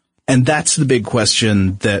something? And that's the big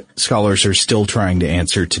question that scholars are still trying to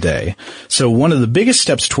answer today. So one of the biggest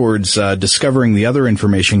steps towards discovering the other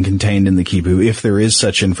information contained in the quipu, if there is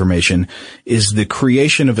such information, is the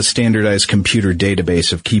creation of a standardized computer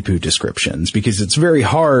database of quipu descriptions. Because it's very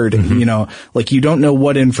hard, like you don't know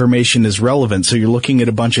what information is relevant. So you're looking at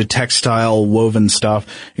a bunch of textile woven stuff.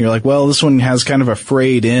 And you're like, well, this one has kind of a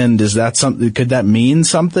frayed end. Is that something? Could that mean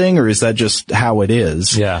something, or is that just how it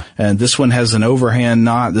is? Yeah. And this one has an overhand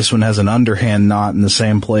knot. This one has an underhand knot in the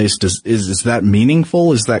same place. Is that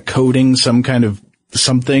meaningful? Is that coding some kind of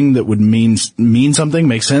something that would mean something,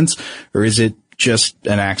 make sense? Or is it just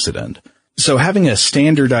an accident? So having a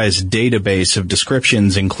standardized database of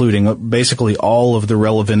descriptions, including basically all of the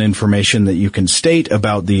relevant information that you can state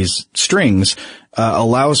about these strings,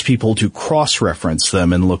 allows people to cross-reference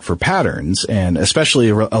them and look for patterns, and especially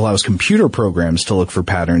allows computer programs to look for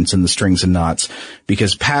patterns in the strings and knots,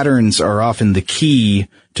 because patterns are often the key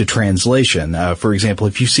to translation. For example,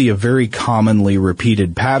 if you see a very commonly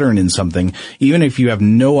repeated pattern in something, even if you have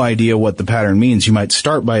no idea what the pattern means, you might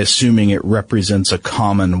start by assuming it represents a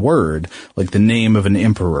common word, like the name of an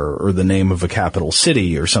emperor or the name of a capital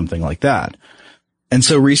city or something like that. And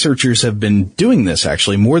so researchers have been doing this,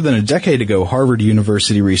 actually. More than a decade ago, Harvard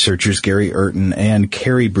University researchers Gary Urton and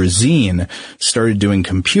Carrie Brazine started doing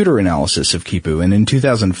computer analysis of quipu. And in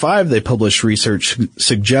 2005, they published research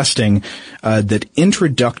suggesting that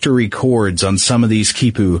introductory chords on some of these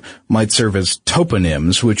quipu might serve as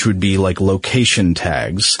toponyms, which would be like location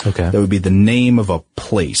tags. Okay. That would be the name of a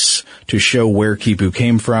place to show where quipu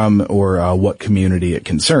came from or what community it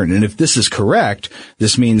concerned. And if this is correct,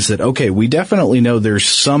 this means that, okay, we definitely know there's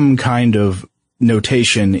some kind of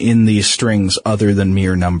notation in these strings other than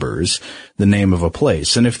mere numbers, the name of a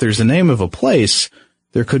place. And if there's a name of a place,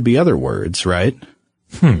 there could be other words, right?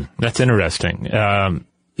 That's interesting.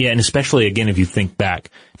 Yeah, and especially, again, if you think back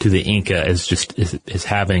to the Inca as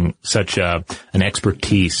having such an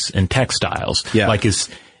expertise in textiles. Yeah. Like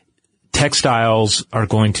textiles are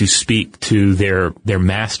going to speak to their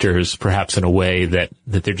masters perhaps in a way that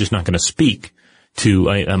they're just not going to speak to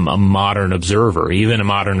a modern observer, even a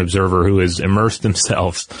modern observer who has immersed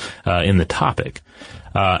themselves in the topic.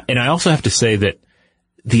 And I also have to say that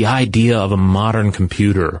the idea of a modern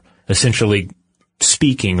computer essentially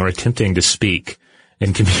speaking or attempting to speak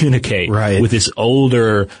and communicate with this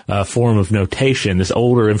older form of notation, this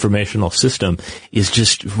older informational system, is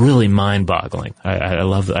just really mind-boggling.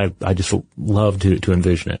 I just love to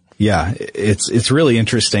envision it. Yeah, it's really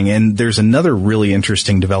interesting. And there's another really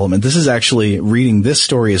interesting development. This is actually, reading this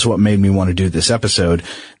story is what made me want to do this episode,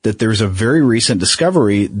 that there's a very recent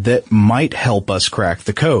discovery that might help us crack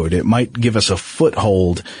the code. It might give us a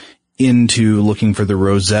foothold into looking for the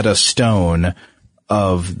Rosetta Stone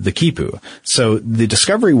of the Quipu. So the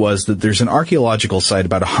discovery was that there's an archaeological site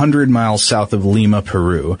about 100 miles south of Lima,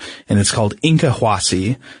 Peru, and it's called Inca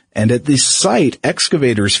Huasi. And at this site,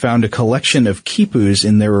 excavators found a collection of quipus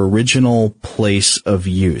in their original place of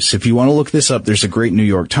use. If you want to look this up, there's a great New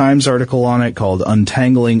York Times article on it called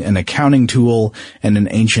Untangling an Accounting Tool and an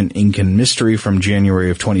Ancient Incan Mystery from January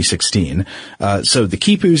of 2016. So the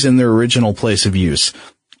quipus in their original place of use.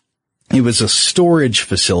 It was a storage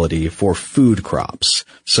facility for food crops.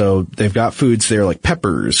 So they've got foods there like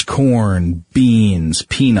peppers, corn, beans,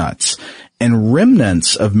 peanuts, and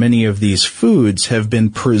remnants of many of these foods have been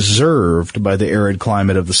preserved by the arid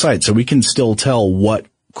climate of the site. So we can still tell what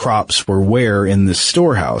crops were where in this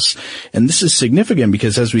storehouse. And this is significant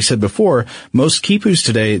because, as we said before, most quipus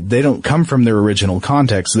today, they don't come from their original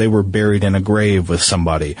context. They were buried in a grave with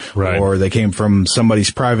somebody. Right. Or they came from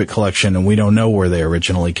somebody's private collection and we don't know where they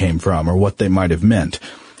originally came from or what they might have meant.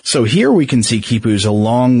 So here we can see quipus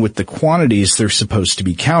along with the quantities they're supposed to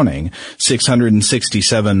be counting.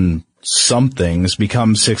 667 somethings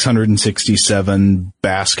become 667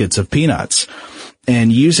 baskets of peanuts.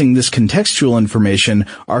 And using this contextual information,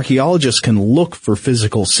 archaeologists can look for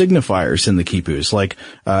physical signifiers in the quipus, like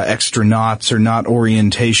extra knots or knot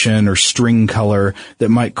orientation or string color that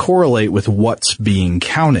might correlate with what's being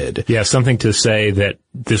counted. Yeah, something to say that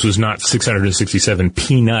this was not 667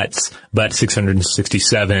 peanuts, but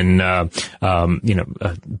 667,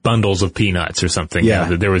 bundles of peanuts or something. Yeah.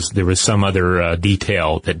 You know, there was some other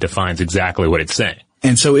detail that defines exactly what it's saying.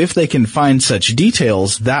 And so if they can find such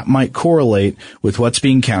details, that might correlate with what's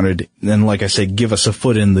being counted, and like I said, give us a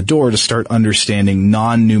foot in the door to start understanding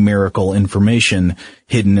non-numerical information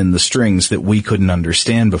hidden in the strings that we couldn't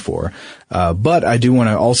understand before. But I do want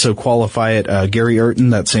to also qualify it. Gary Urton,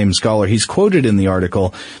 that same scholar, he's quoted in the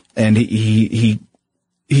article, and he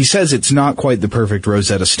says it's not quite the perfect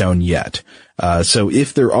Rosetta Stone yet. So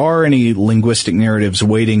if there are any linguistic narratives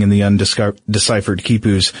waiting in the undeciphered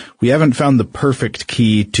quipus, we haven't found the perfect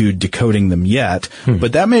key to decoding them yet.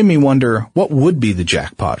 But that made me wonder, what would be the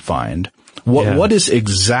jackpot find? What is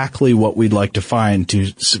exactly what we'd like to find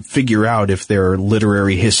to figure out if there are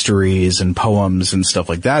literary histories and poems and stuff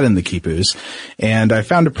like that in the quipus? And I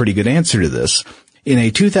found a pretty good answer to this. In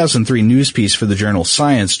a 2003 news piece for the journal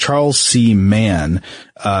Science, Charles C. Mann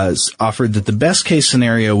offered that the best case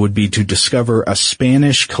scenario would be to discover a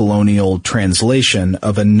Spanish colonial translation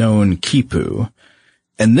of a known quipu.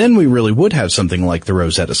 And then we really would have something like the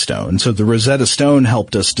Rosetta Stone. So the Rosetta Stone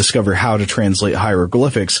helped us discover how to translate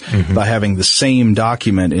hieroglyphics by having the same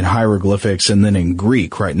document in hieroglyphics and then in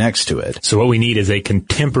Greek right next to it. So what we need is a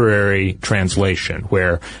contemporary translation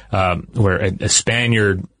where a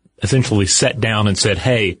Spaniard essentially sat down and said,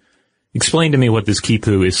 hey, explain to me what this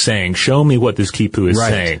quipu is saying. Show me what this quipu is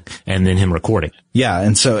saying. And then him recording it. Yeah.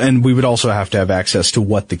 And we would also have to have access to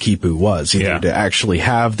what the quipu was, either to actually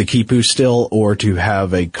have the quipu still or to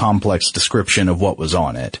have a complex description of what was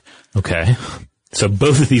on it. Okay. So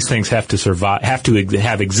both of these things have to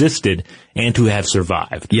have existed and to have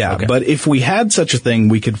survived. Yeah. Okay. But if we had such a thing,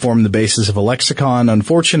 we could form the basis of a lexicon.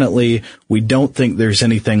 Unfortunately, we don't think there's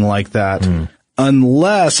anything like that.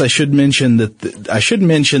 Unless I should mention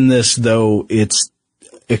this, though it's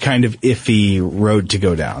a kind of iffy road to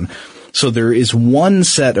go down. So there is one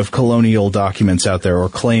set of colonial documents out there, or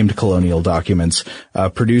claimed colonial documents,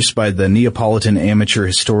 produced by the Neapolitan amateur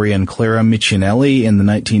historian Clara Miccinelli in the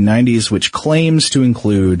 1990s, which claims to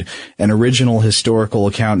include an original historical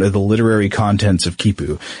account of the literary contents of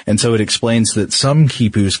quipu. And so it explains that some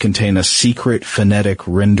quipus contain a secret phonetic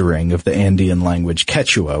rendering of the Andean language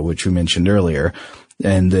Quechua, which we mentioned earlier.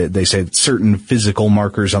 And they say that certain physical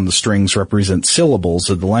markers on the strings represent syllables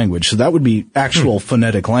of the language. So that would be actual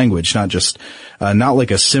phonetic language, not just, not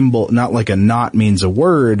like a symbol, not like a knot means a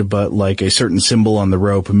word, but like a certain symbol on the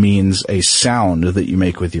rope means a sound that you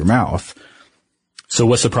make with your mouth. So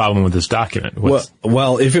what's the problem with this document?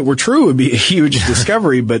 Well, if it were true, it would be a huge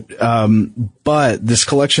discovery, but this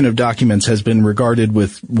collection of documents has been regarded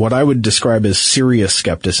with what I would describe as serious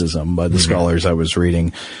skepticism by the scholars I was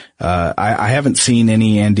reading. I haven't seen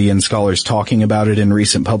any Andean scholars talking about it in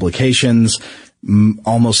recent publications.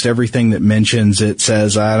 Almost everything that mentions it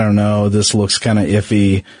says, I don't know, this looks kind of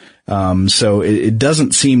iffy. So it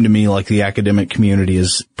doesn't seem to me like the academic community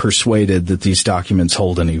is persuaded that these documents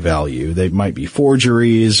hold any value. They might be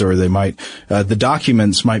forgeries, or they might, the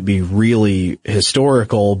documents might be really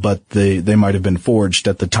historical, but they might have been forged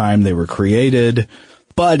at the time they were created.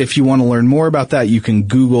 But if you want to learn more about that, you can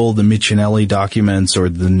Google the Micinelli documents or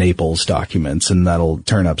the Naples documents, and that'll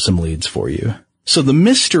turn up some leads for you. So the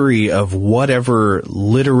mystery of whatever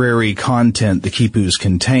literary content the quipus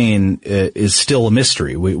contain is still a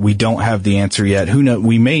mystery. We don't have the answer yet. Who knows?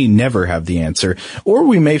 We may never have the answer, or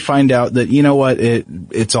we may find out that, you know what,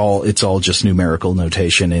 it's all just numerical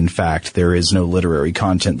notation. In fact, there is no literary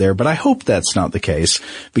content there. But I hope that's not the case,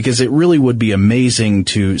 because it really would be amazing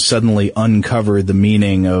to suddenly uncover the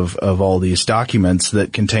meaning of all these documents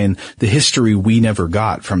that contain the history we never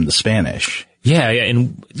got from the Spanish. Yeah,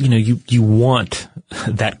 and you want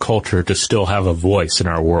that culture to still have a voice in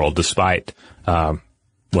our world, despite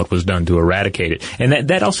what was done to eradicate it. And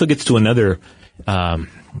that also gets to another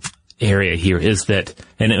area here, is that,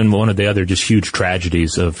 and one of the other just huge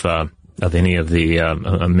tragedies of any of the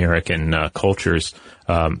American cultures,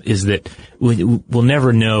 is that we'll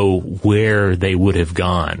never know where they would have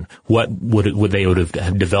gone, what they would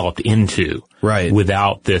have developed into, right,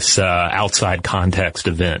 without this outside context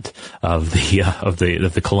event of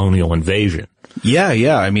the colonial invasion.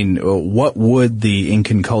 Yeah. I mean, what would the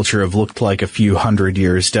Incan culture have looked like a few hundred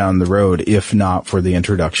years down the road if not for the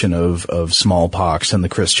introduction of smallpox and the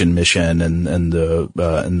Christian mission and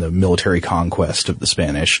the military conquest of the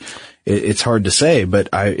Spanish? It's hard to say, but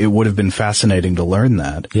it would have been fascinating to learn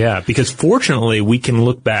that. Yeah, because fortunately we can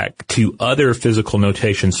look back to other physical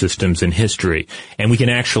notation systems in history, and we can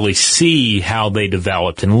actually see how they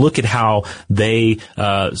developed and look at how they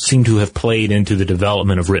seem to have played into the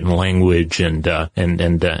development of written language and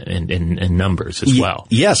numbers as well.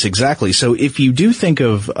 Yes, exactly. So if you do think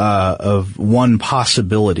of one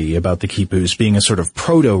possibility about the quipus being a sort of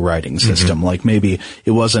proto-writing system, like maybe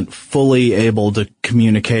it wasn't fully able to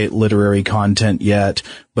communicate literary content yet,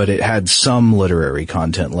 but it had some literary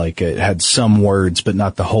content, like it had some words, but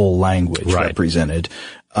not the whole language represented.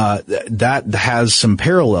 That has some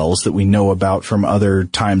parallels that we know about from other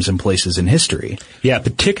times and places in history. Yeah,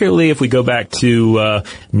 particularly if we go back to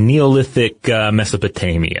Neolithic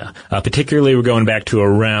Mesopotamia. Particularly we're going back to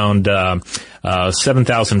around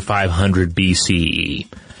 7,500 BCE.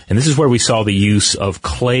 And this is where we saw the use of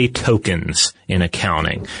clay tokens in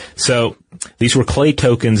accounting. So these were clay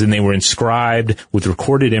tokens, and they were inscribed with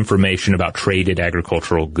recorded information about traded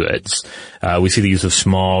agricultural goods. We see the use of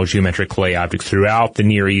small geometric clay objects throughout the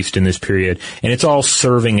Near East in this period, and it's all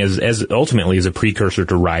serving as ultimately as a precursor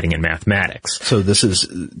to writing and mathematics. So this is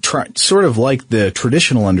sort of like the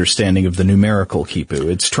traditional understanding of the numerical quipu.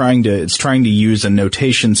 It's trying to use a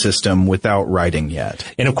notation system without writing yet.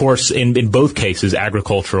 And of course, in both cases,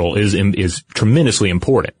 agricultural is tremendously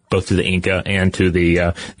important, both to the Inca and to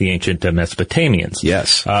the ancient Mesopotamians.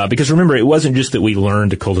 Yes. Because remember, it wasn't just that we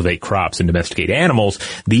learned to cultivate crops and domesticate animals.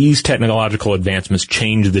 These technological advancements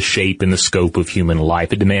changed the shape and the scope of human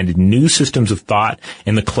life. It demanded new systems of thought,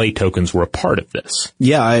 and the clay tokens were a part of this.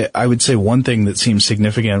 Yeah, I would say one thing that seems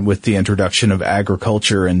significant with the introduction of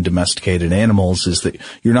agriculture and domesticated animals is that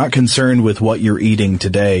you're not concerned with what you're eating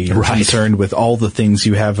today. You're concerned with all the things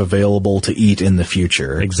you have available to eat in the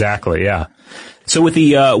future. Exactly, yeah. So with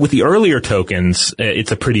the earlier tokens,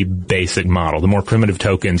 it's a pretty basic model. The more primitive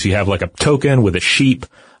tokens, you have like a token with a sheep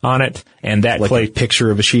on it, and that like a picture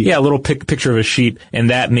of a sheep. Yeah, a little picture of a sheep, and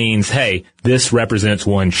that means, hey, this represents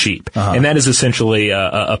one sheep, and that is essentially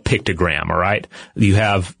a pictogram. All right, you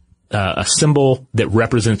have a symbol that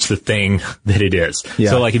represents the thing that it is.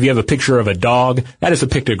 Yeah. So like if you have a picture of a dog, that is a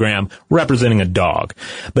pictogram representing a dog.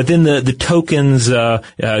 But then the tokens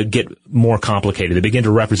get more complicated. They begin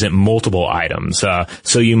to represent multiple items.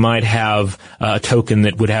 So you might have a token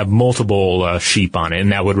that would have multiple sheep on it,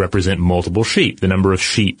 and that would represent multiple sheep, the number of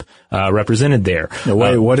sheep represented there. No,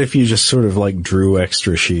 wait, what if you just sort of like drew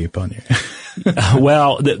extra sheep on you?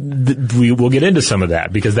 Well, we will get into some of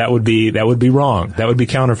that, because that would be wrong. That would be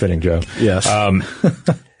counterfeiting, Joe. Yes.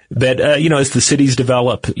 But, as the cities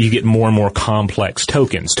develop, you get more and more complex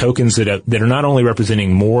tokens that are not only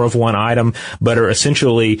representing more of one item, but are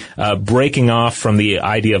essentially, breaking off from the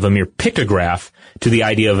idea of a mere pictograph to the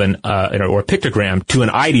idea of or a pictogram to an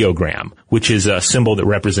ideogram, which is a symbol that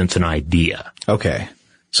represents an idea. Okay.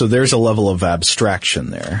 So there's a level of abstraction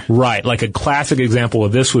there. Right. Like a classic example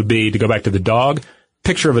of this would be, to go back to the dog,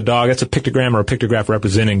 picture of a dog, that's a pictogram or a pictograph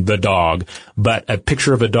representing the dog. But a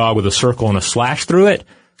picture of a dog with a circle and a slash through it,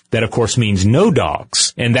 that of course means no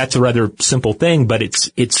dogs. And that's a rather simple thing, but it's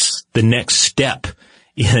the next step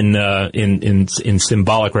in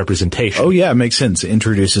symbolic representation. Oh yeah, it makes sense. It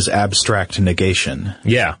introduces abstract negation.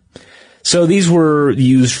 Yeah. So these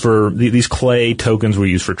clay tokens were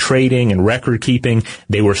used for trading and record keeping.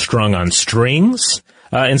 They were strung on strings.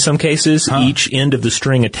 In some cases, each end of the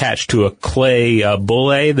string attached to a clay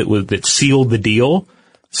bulle that sealed the deal.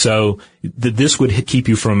 So this would keep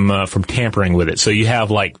you from tampering with it. So you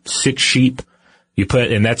have like 6 sheep.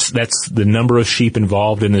 And that's the number of sheep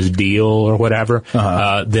involved in this deal or whatever.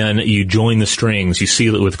 Then you join the strings, you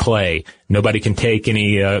seal it with clay. Nobody can take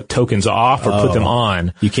any tokens off or put them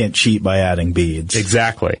on. You can't cheat by adding beads.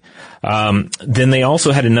 Exactly. Then they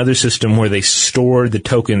also had another system where they stored the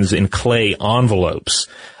tokens in clay envelopes.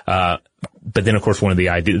 But then, of course, one of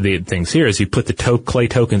the things here is you put the clay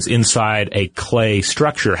tokens inside a clay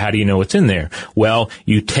structure. How do you know what's in there? Well,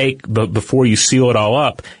 before you seal it all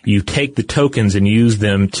up, you take the tokens and use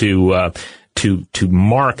them to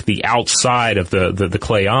mark the outside of the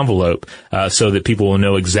clay envelope, so that people will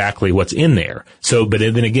know exactly what's in there. But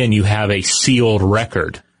then again, you have a sealed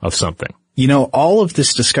record of something. All of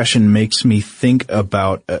this discussion makes me think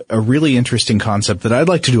about a really interesting concept that I'd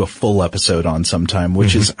like to do a full episode on sometime,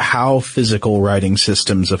 which is how physical writing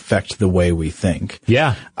systems affect the way we think.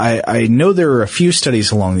 Yeah. I know there are a few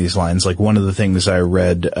studies along these lines. Like one of the things I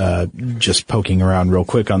read, just poking around real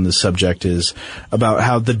quick on this subject, is about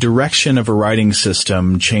how the direction of a writing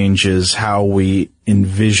system changes how we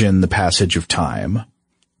envision the passage of time.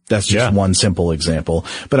 That's just one simple example.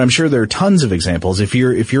 But I'm sure there are tons of examples. If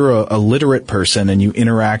you're a literate person and you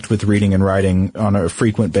interact with reading and writing on a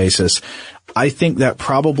frequent basis, I think that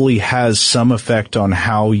probably has some effect on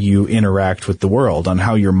how you interact with the world, on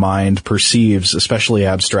how your mind perceives, especially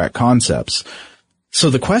abstract concepts. So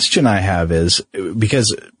the question I have is,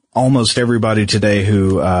 because almost everybody today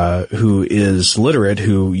who is literate,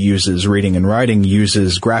 who uses reading and writing,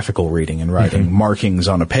 uses graphical reading and writing, markings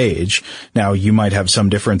on a page. Now, you might have some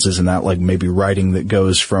differences in that, like maybe writing that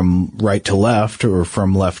goes from right to left or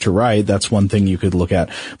from left to right. That's one thing you could look at.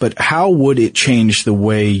 But how would it change the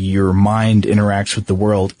way your mind interacts with the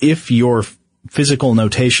world if your physical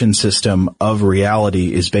notation system of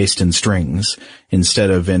reality is based in strings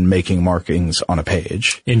instead of in making markings on a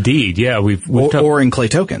page? Indeed, yeah. Or in clay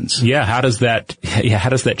tokens. Yeah, how does that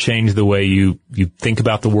change the way you think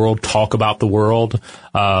about the world, talk about the world?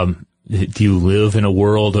 Do you live in a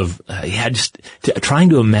world of, trying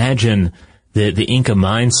to imagine the Inca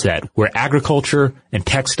mindset where agriculture and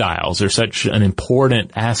textiles are such an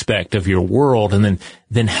important aspect of your world, and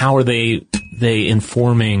then how are they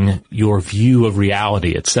informing your view of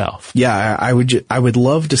reality itself? Yeah, I would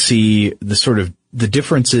love to see the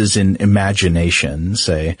differences in imagination,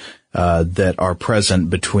 say, that are present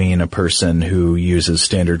between a person who uses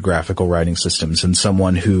standard graphical writing systems and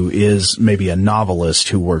someone who is maybe a novelist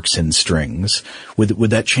who works in strings.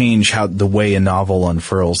 Would that change how the way a novel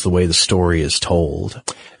unfurls, the way the story is told?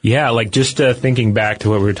 Yeah, like just thinking back to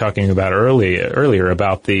what we were talking about earlier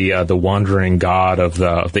about the wandering god of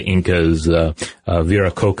the Incas,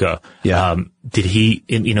 Viracocha. Yeah. Did he,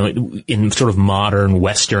 in sort of modern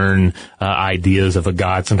Western ideas of a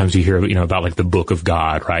god, sometimes you hear, about like the Book of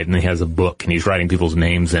God, right? And he has a book and he's writing people's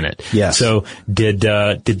names in it. Yes. So did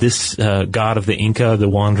this god of the Inca, the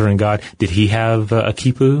wandering god, did he have a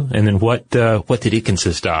quipu? And then what did it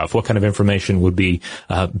consist of? What kind of information would be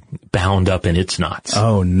bound up in its knots?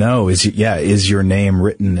 Oh no, is your name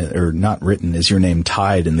written or not written? Is your name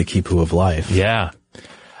tied in the quipu of life? Yeah.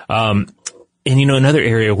 And another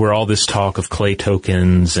area where all this talk of clay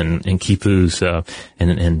tokens and quipus,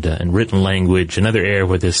 and written language, another area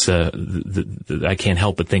where this, I can't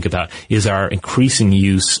help but think about is our increasing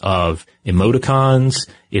use of emoticons,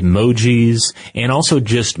 emojis, and also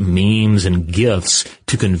just memes and GIFs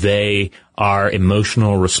to convey our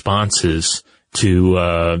emotional responses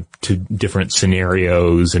to different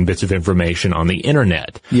scenarios and bits of information on the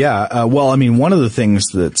internet. Yeah. One of the things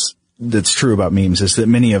that's true about memes is that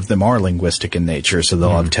many of them are linguistic in nature, so they'll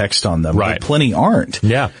have text on them. Right. But plenty aren't.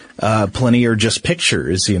 Yeah. Plenty are just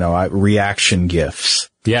pictures, reaction GIFs.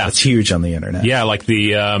 Yeah. That's huge on the internet. Yeah, like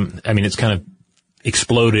it's kind of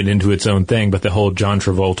exploded into its own thing, but the whole John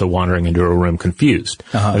Travolta wandering into a room confused.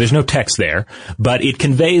 There's no text there, but it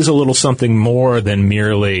conveys a little something more than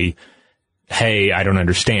merely, hey, I don't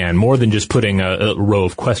understand, more than just putting a row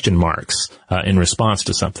of question marks in response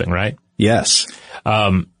to something, right? Yes.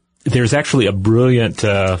 There's actually a brilliant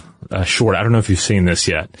short. I don't know if you've seen this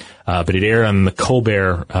yet, but it aired on the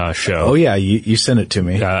Colbert show. Oh yeah, you sent it to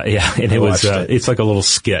me. Yeah, and it's like a little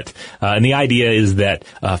skit. And the idea is that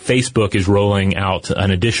Facebook is rolling out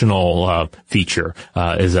an additional feature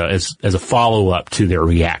as a follow-up to their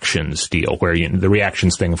reactions deal, where the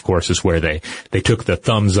reactions thing, of course, is where they took the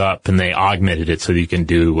thumbs up and they augmented it so that you can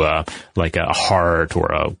do like a heart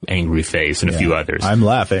or a angry face and a few others. I'm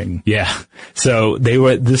laughing. Yeah. So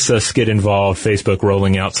this skit involved Facebook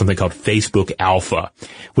rolling out something called Facebook Alpha,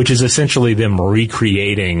 which is essentially them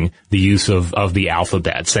recreating the use of the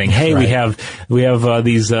alphabet, saying, hey, right. we have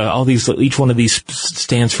these all these, each one of these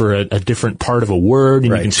stands for a different part of a word,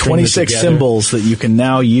 and right. you can string 26 symbols that you can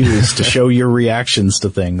now use to show your reactions to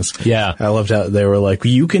things. Yeah. I loved how they were like,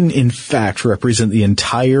 you can in fact represent the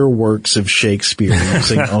entire works of Shakespeare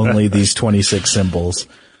using only these 26 symbols.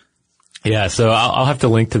 Yeah, so I'll have to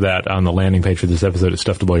link to that on the landing page for this episode at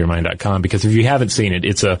stufftoblowyourmind.com, because if you haven't seen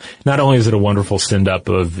it, not only is it a wonderful send-up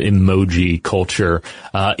of emoji culture,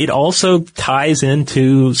 it also ties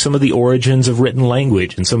into some of the origins of written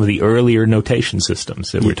language and some of the earlier notation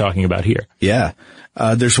systems that we're talking about here. Yeah.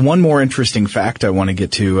 There's one more interesting fact I want to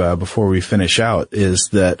get to before we finish out, is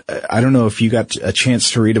that I don't know if you got a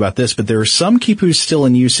chance to read about this, but there are some quipus still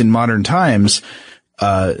in use in modern times.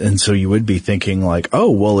 And so you would be thinking like, oh,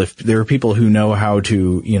 well, if there are people who know how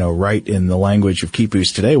to, write in the language of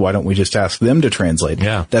quipus today, why don't we just ask them to translate?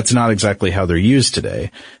 Yeah. That's not exactly how they're used today.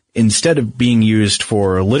 Instead of being used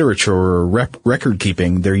for literature or record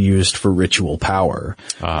keeping, they're used for ritual power.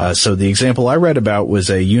 So the example I read about was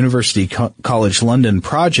a University College London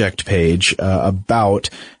project page about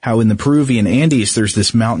how in the Peruvian Andes there's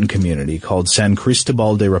this mountain community called San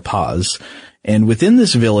Cristobal de Rapaz. And within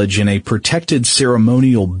this village, in a protected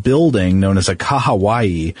ceremonial building known as a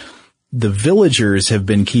kahawai, the villagers have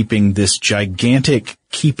been keeping this gigantic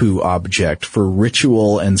quipu object for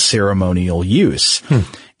ritual and ceremonial use.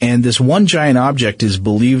 And this one giant object is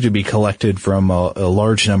believed to be collected from a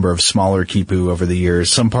large number of smaller quipu over the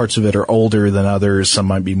years. Some parts of it are older than others. Some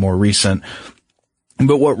might be more recent.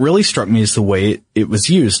 But what really struck me is the way it was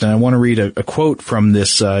used. And I want to read a quote from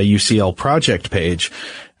this UCL project page,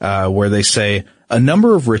 where they say, a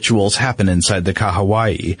number of rituals happen inside the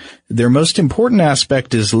kahawai. Their most important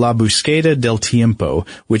aspect is La Búsqueda del Tiempo,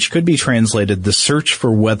 which could be translated the search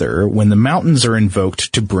for weather, when the mountains are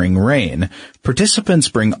invoked to bring rain. Participants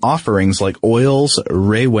bring offerings like oils,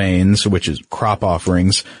 rewains, which is crop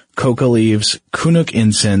offerings, coca leaves, kunuk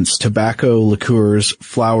incense, tobacco, liqueurs,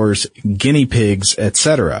 flowers, guinea pigs,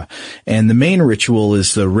 etc. And the main ritual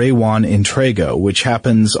is the Rewan Entrego, which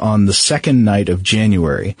happens on the second night of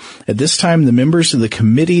January. At this time, the members of the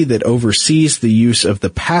committee that oversees the use of the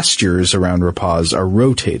pastures around Rapaz are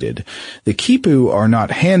rotated. The quipu are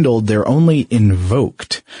not handled, they're only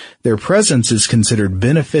invoked. Their presence is considered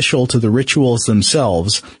beneficial to the rituals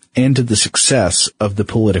themselves and to the success of the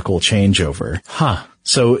political changeover. Huh.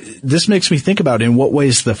 So this makes me think about in what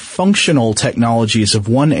ways the functional technologies of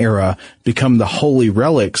one era become the holy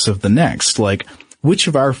relics of the next. Like, which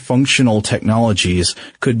of our functional technologies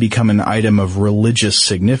could become an item of religious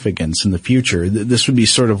significance in the future? This would be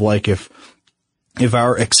sort of like if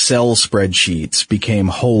our Excel spreadsheets became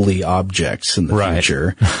holy objects in the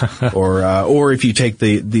future, or if you take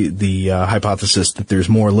the hypothesis that there's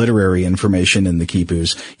more literary information in the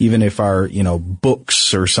quipus, even if our,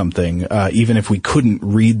 books or something, even if we couldn't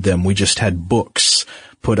read them, we just had books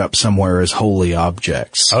put up somewhere as holy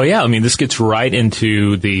objects. Oh yeah, I mean, this gets right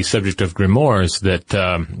into the subject of grimoires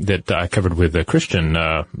that I covered with a Christian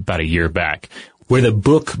about a year back, where the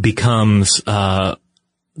book becomes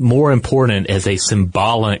more important as a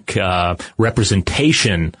symbolic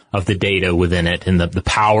representation of the data within it and the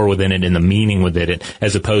power within it and the meaning within it,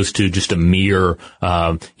 as opposed to just a mere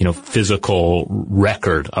physical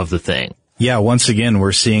record of the thing. Yeah, once again,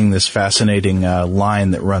 we're seeing this fascinating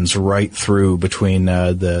line that runs right through between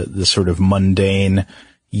the sort of mundane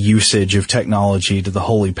usage of technology to the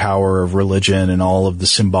holy power of religion and all of the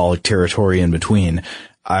symbolic territory in between.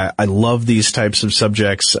 I love these types of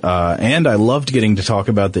subjects, and I loved getting to talk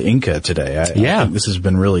about the Inca today. I think this has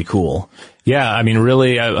been really cool. Yeah, I mean,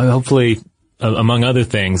 really, hopefully, among other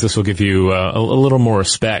things, this will give you a little more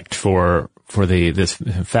respect for this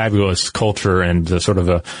fabulous culture and sort of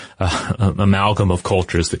a amalgam of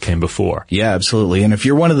cultures that came before. Yeah, absolutely. And if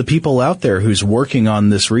you're one of the people out there who's working on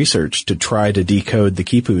this research to try to decode the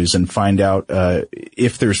quipus and find out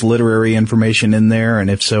if there's literary information in there, and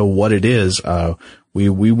if so, what it is, we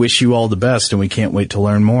wish you all the best, and we can't wait to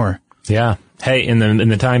learn more. Yeah. Hey, in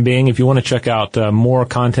the time being, if you want to check out more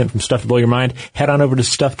content from Stuff to Blow Your Mind, head on over to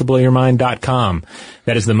stufftoblowyourmind.com.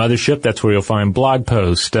 That is the mothership. That's where you'll find blog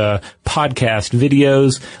posts, podcast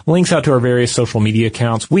videos, links out to our various social media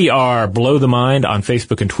accounts. We are Blow the Mind on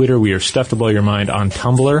Facebook and Twitter. We are Stuff to Blow Your Mind on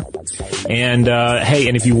Tumblr. And hey,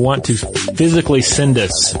 and if you want to physically send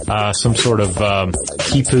us some sort of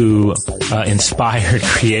Kipu inspired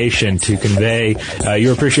creation to convey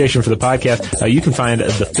your appreciation for the podcast, you can find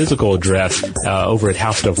the physical address over at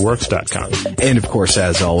howstuffworks.com. And of course,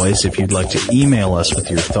 as always, if you'd like to email us with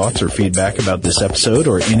your thoughts or feedback about this episode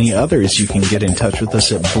or any others, you can get in touch with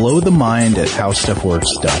us at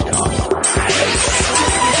blowthemind@howstuffworks.com.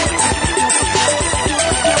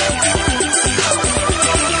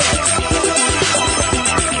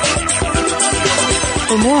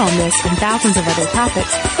 For more on this and thousands of other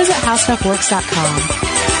topics, visit howstuffworks.com.